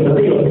இறைச்சம்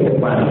இருக்கின்றதை யோசித்து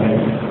பாருங்கள்.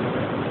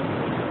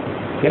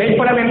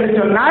 திரைப்படம் என்று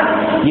சொன்னால்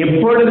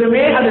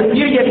எப்பொழுதுமே அது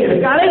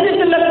சீரியத்திற்கு அழைத்து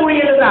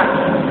செல்லக்கூடியதுதான்.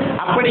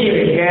 அப்படி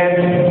இருக்க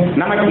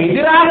நமக்கு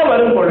எதிராக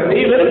வரும் பொழுது,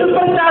 வெறுப்பு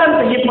பிரச்சாரம்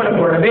செய்யப்படும்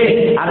பொழுது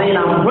அதை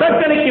நாம்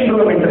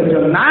புறக்கணிக்கின்றோம் என்று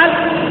சொன்னால்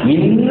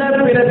இன்ன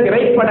பிற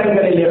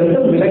திரைப்படங்களில் இருந்து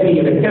விலகி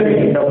இருக்க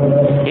வேண்டும்.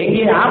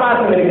 எங்கே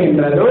ஆபாசம்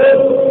இருக்கின்றதோ,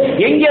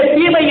 எங்கே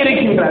தீமை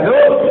இருக்கின்றதோ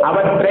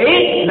அவற்றை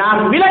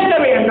நாம் விலக்க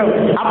வேண்டும்.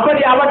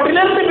 அப்படி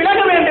அவற்றிலிருந்து விலக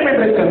வேண்டும்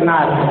என்று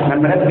சொன்னால்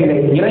நம்மிடத்தில்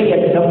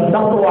இறையச்சம்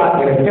தக்குவா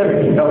இருக்க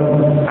வேண்டும்.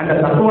 அந்த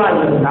தக்குவா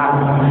இருந்தால்,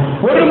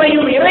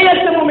 பொறுமையும்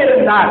இறையச்சமும்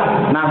இருந்தால்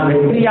நாம்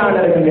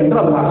வெற்றியாளர்கள் என்று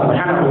அல்லாஹ்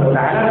சுப்ஹானஹு வ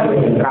தஆலா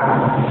கூறுகின்றார்.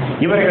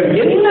 இவர்கள்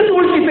என்ன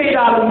சூழ்ச்சி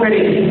செய்தாலும்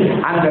சரி,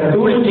 அந்த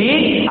சூழ்ச்சி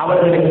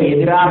அவர்களுக்கு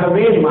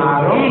எதிராகவே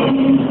மாறும்.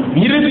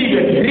 இறுதி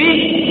வெற்றி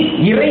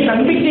இறை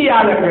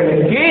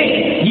நம்பிக்கையாளர்களுக்கு,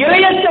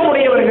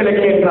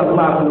 இறையச்சமுடையவர்களுக்கு என்று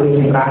அல்லாஹ்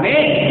கூறுகின்றானே,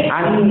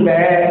 அந்த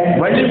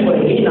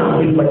வழிமுறையை நாம்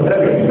பின்பற்ற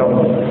வேண்டும்.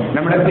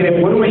 நம்மிடத்திலே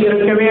பொறுமை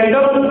இருக்க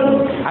வேண்டும்,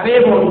 அதே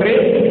போன்று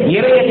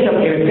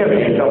இறையச்சம் இருக்க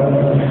வேண்டும்.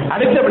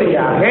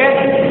 அடுத்தபடியாக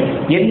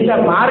எந்த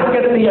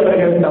மார்க்கத்தை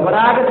அவர்கள்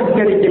தவறாக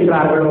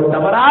சித்தரிக்கின்றார்களோ,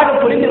 தவறாக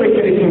புரிந்து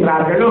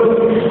வைத்திருக்கின்றார்களோ,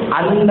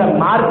 அந்த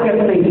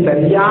மார்க்கத்தை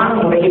சரியான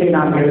முறையில்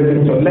நாம் எடுத்து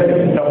சொல்ல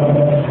வேண்டும்.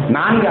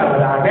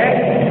 நான்காவதாக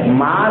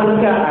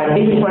மார்க்க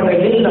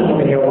அடிப்படையில்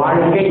நம்முடைய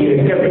வாழ்க்கை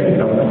இருக்க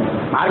வேண்டும்.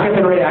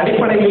 மார்க்கத்தினுடைய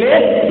அடிப்படையிலே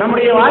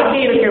நம்முடைய வாழ்க்கை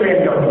இருக்க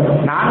வேண்டும்.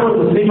 நான் ஒரு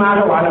முஸ்லிமாக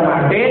வாழ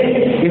மாட்டேன்,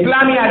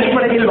 இஸ்லாமிய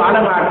அடிப்படையில் வாழ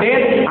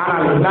மாட்டேன்,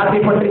 ஆனால் இஸ்லாத்தை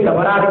பற்றி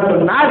தவறாக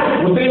சொன்னால்,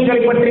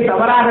 முஸ்லிம்களை பற்றி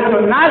தவறாக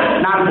சொன்னால்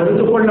நான்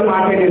பொறுத்துக் கொள்ள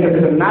மாட்டேன் என்று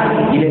சொன்னால்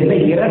இது என்ன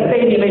இரட்டை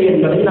நிலை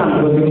என்பதை நாம்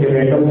யோசிக்க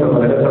வேண்டும்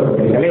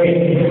சொல்வதே.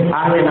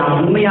 ஆகவே நாம்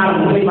உண்மையான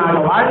முஸ்லிமாக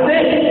வாழ்ந்து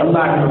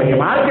அல்லாஹ்வுடைய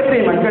மார்க்கத்தை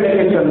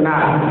மக்களுக்கு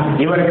சொன்னால்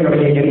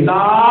இவர்களுடைய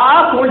எல்லா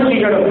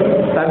சூழ்ச்சிகளும்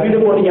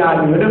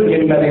தவிடுபொடியாகிவிடும்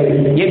என்பதில்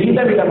எந்த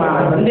விதமான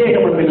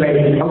சந்தேகமும் இல்லை.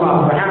 அல்லாஹ்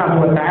சுப்ஹானஹு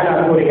வ தஆலா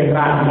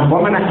கூறுகின்றான்,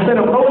 ومن أحسن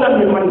قولا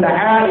ممن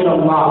دعا إلى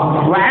الله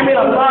وعمل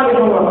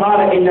صالحا وقال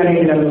إنني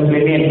من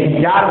المسلمين.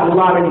 யார்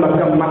அல்லாஹ்வின்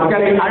பக்கம்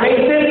மக்களை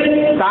அழைத்து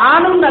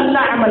தானும் நல்ல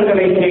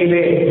அமல்களை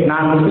செய்து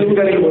நான்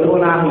முஸ்லிம்களில்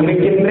ஒருவனாக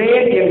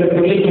இருக்கின்றேன் என்று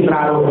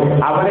சொல்லுகின்றாரோ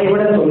அவரை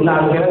விட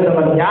சொல்லால்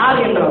சிறந்தவர் யார்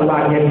என்று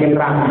அல்லாஹ்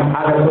கேட்கின்றான்.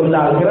 அதை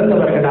சொல்லால்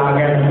சிறந்தவர்களாக,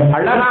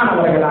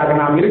 அழகானவர்களாக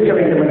நாம் இருக்க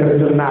வேண்டும் என்று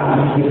சொன்னால்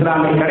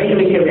இஸ்லாமை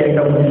கடைபிடிக்க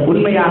வேண்டும்,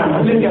 உண்மையான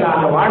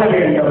முஸ்லிம்களாக வாழ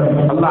வேண்டும்,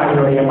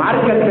 அல்லாஹ்வுடைய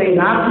மார்க்கத்தை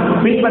நாம்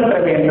பின்பற்ற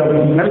வேண்டும்,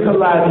 நபி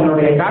ஸல்லல்லாஹு அலைஹி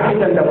வஸல்லம் காட்டி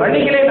தந்த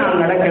வழிகளை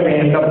நாம் நடக்க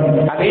வேண்டும்.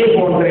 அதே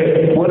போன்று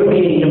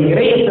பொறுமையையும்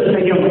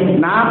இறையச்சத்தையும்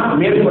நாம்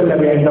மேற்கொள்ள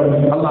வேண்டும்.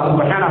 அல்லாஹ்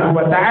சுப்ஹானஹு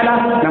வ தஆலா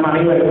நம்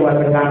அனைவருக்கும்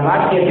அதற்கான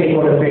வாக்கியத்தை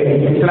கொடுத்து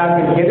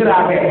இஸ்லாத்திற்கு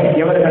எதிராக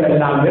எவர்கள்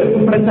எல்லாம் வெறுப்பு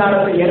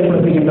பிரச்சாரத்தை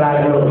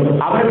ஏற்படுத்துகின்றார்களோ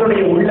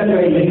அவர்களுடைய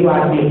உள்ளங்களை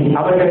விரிவாக்கி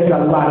அவர்களுக்கு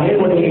அல்லாஹ்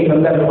நேர்வழியை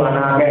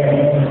தந்தருவானாக.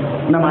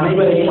 நம்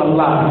அனைவரையும்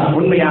அல்லாஹ்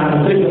உண்மையான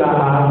முஸ்லிம்களாக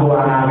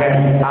ஆக்குவானாக.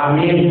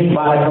 ஆமீன்.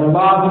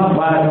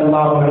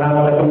 பாரக்கல்லாஹு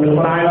வலக்கும் பில்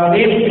குர்ஆனில்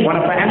அதீம் வ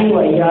நஃபஅனி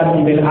வ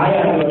இய்யாக்கும் பில்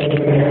ஆயாத்தி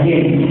வல்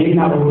ஹக்கீம்.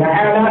 இன்னஹு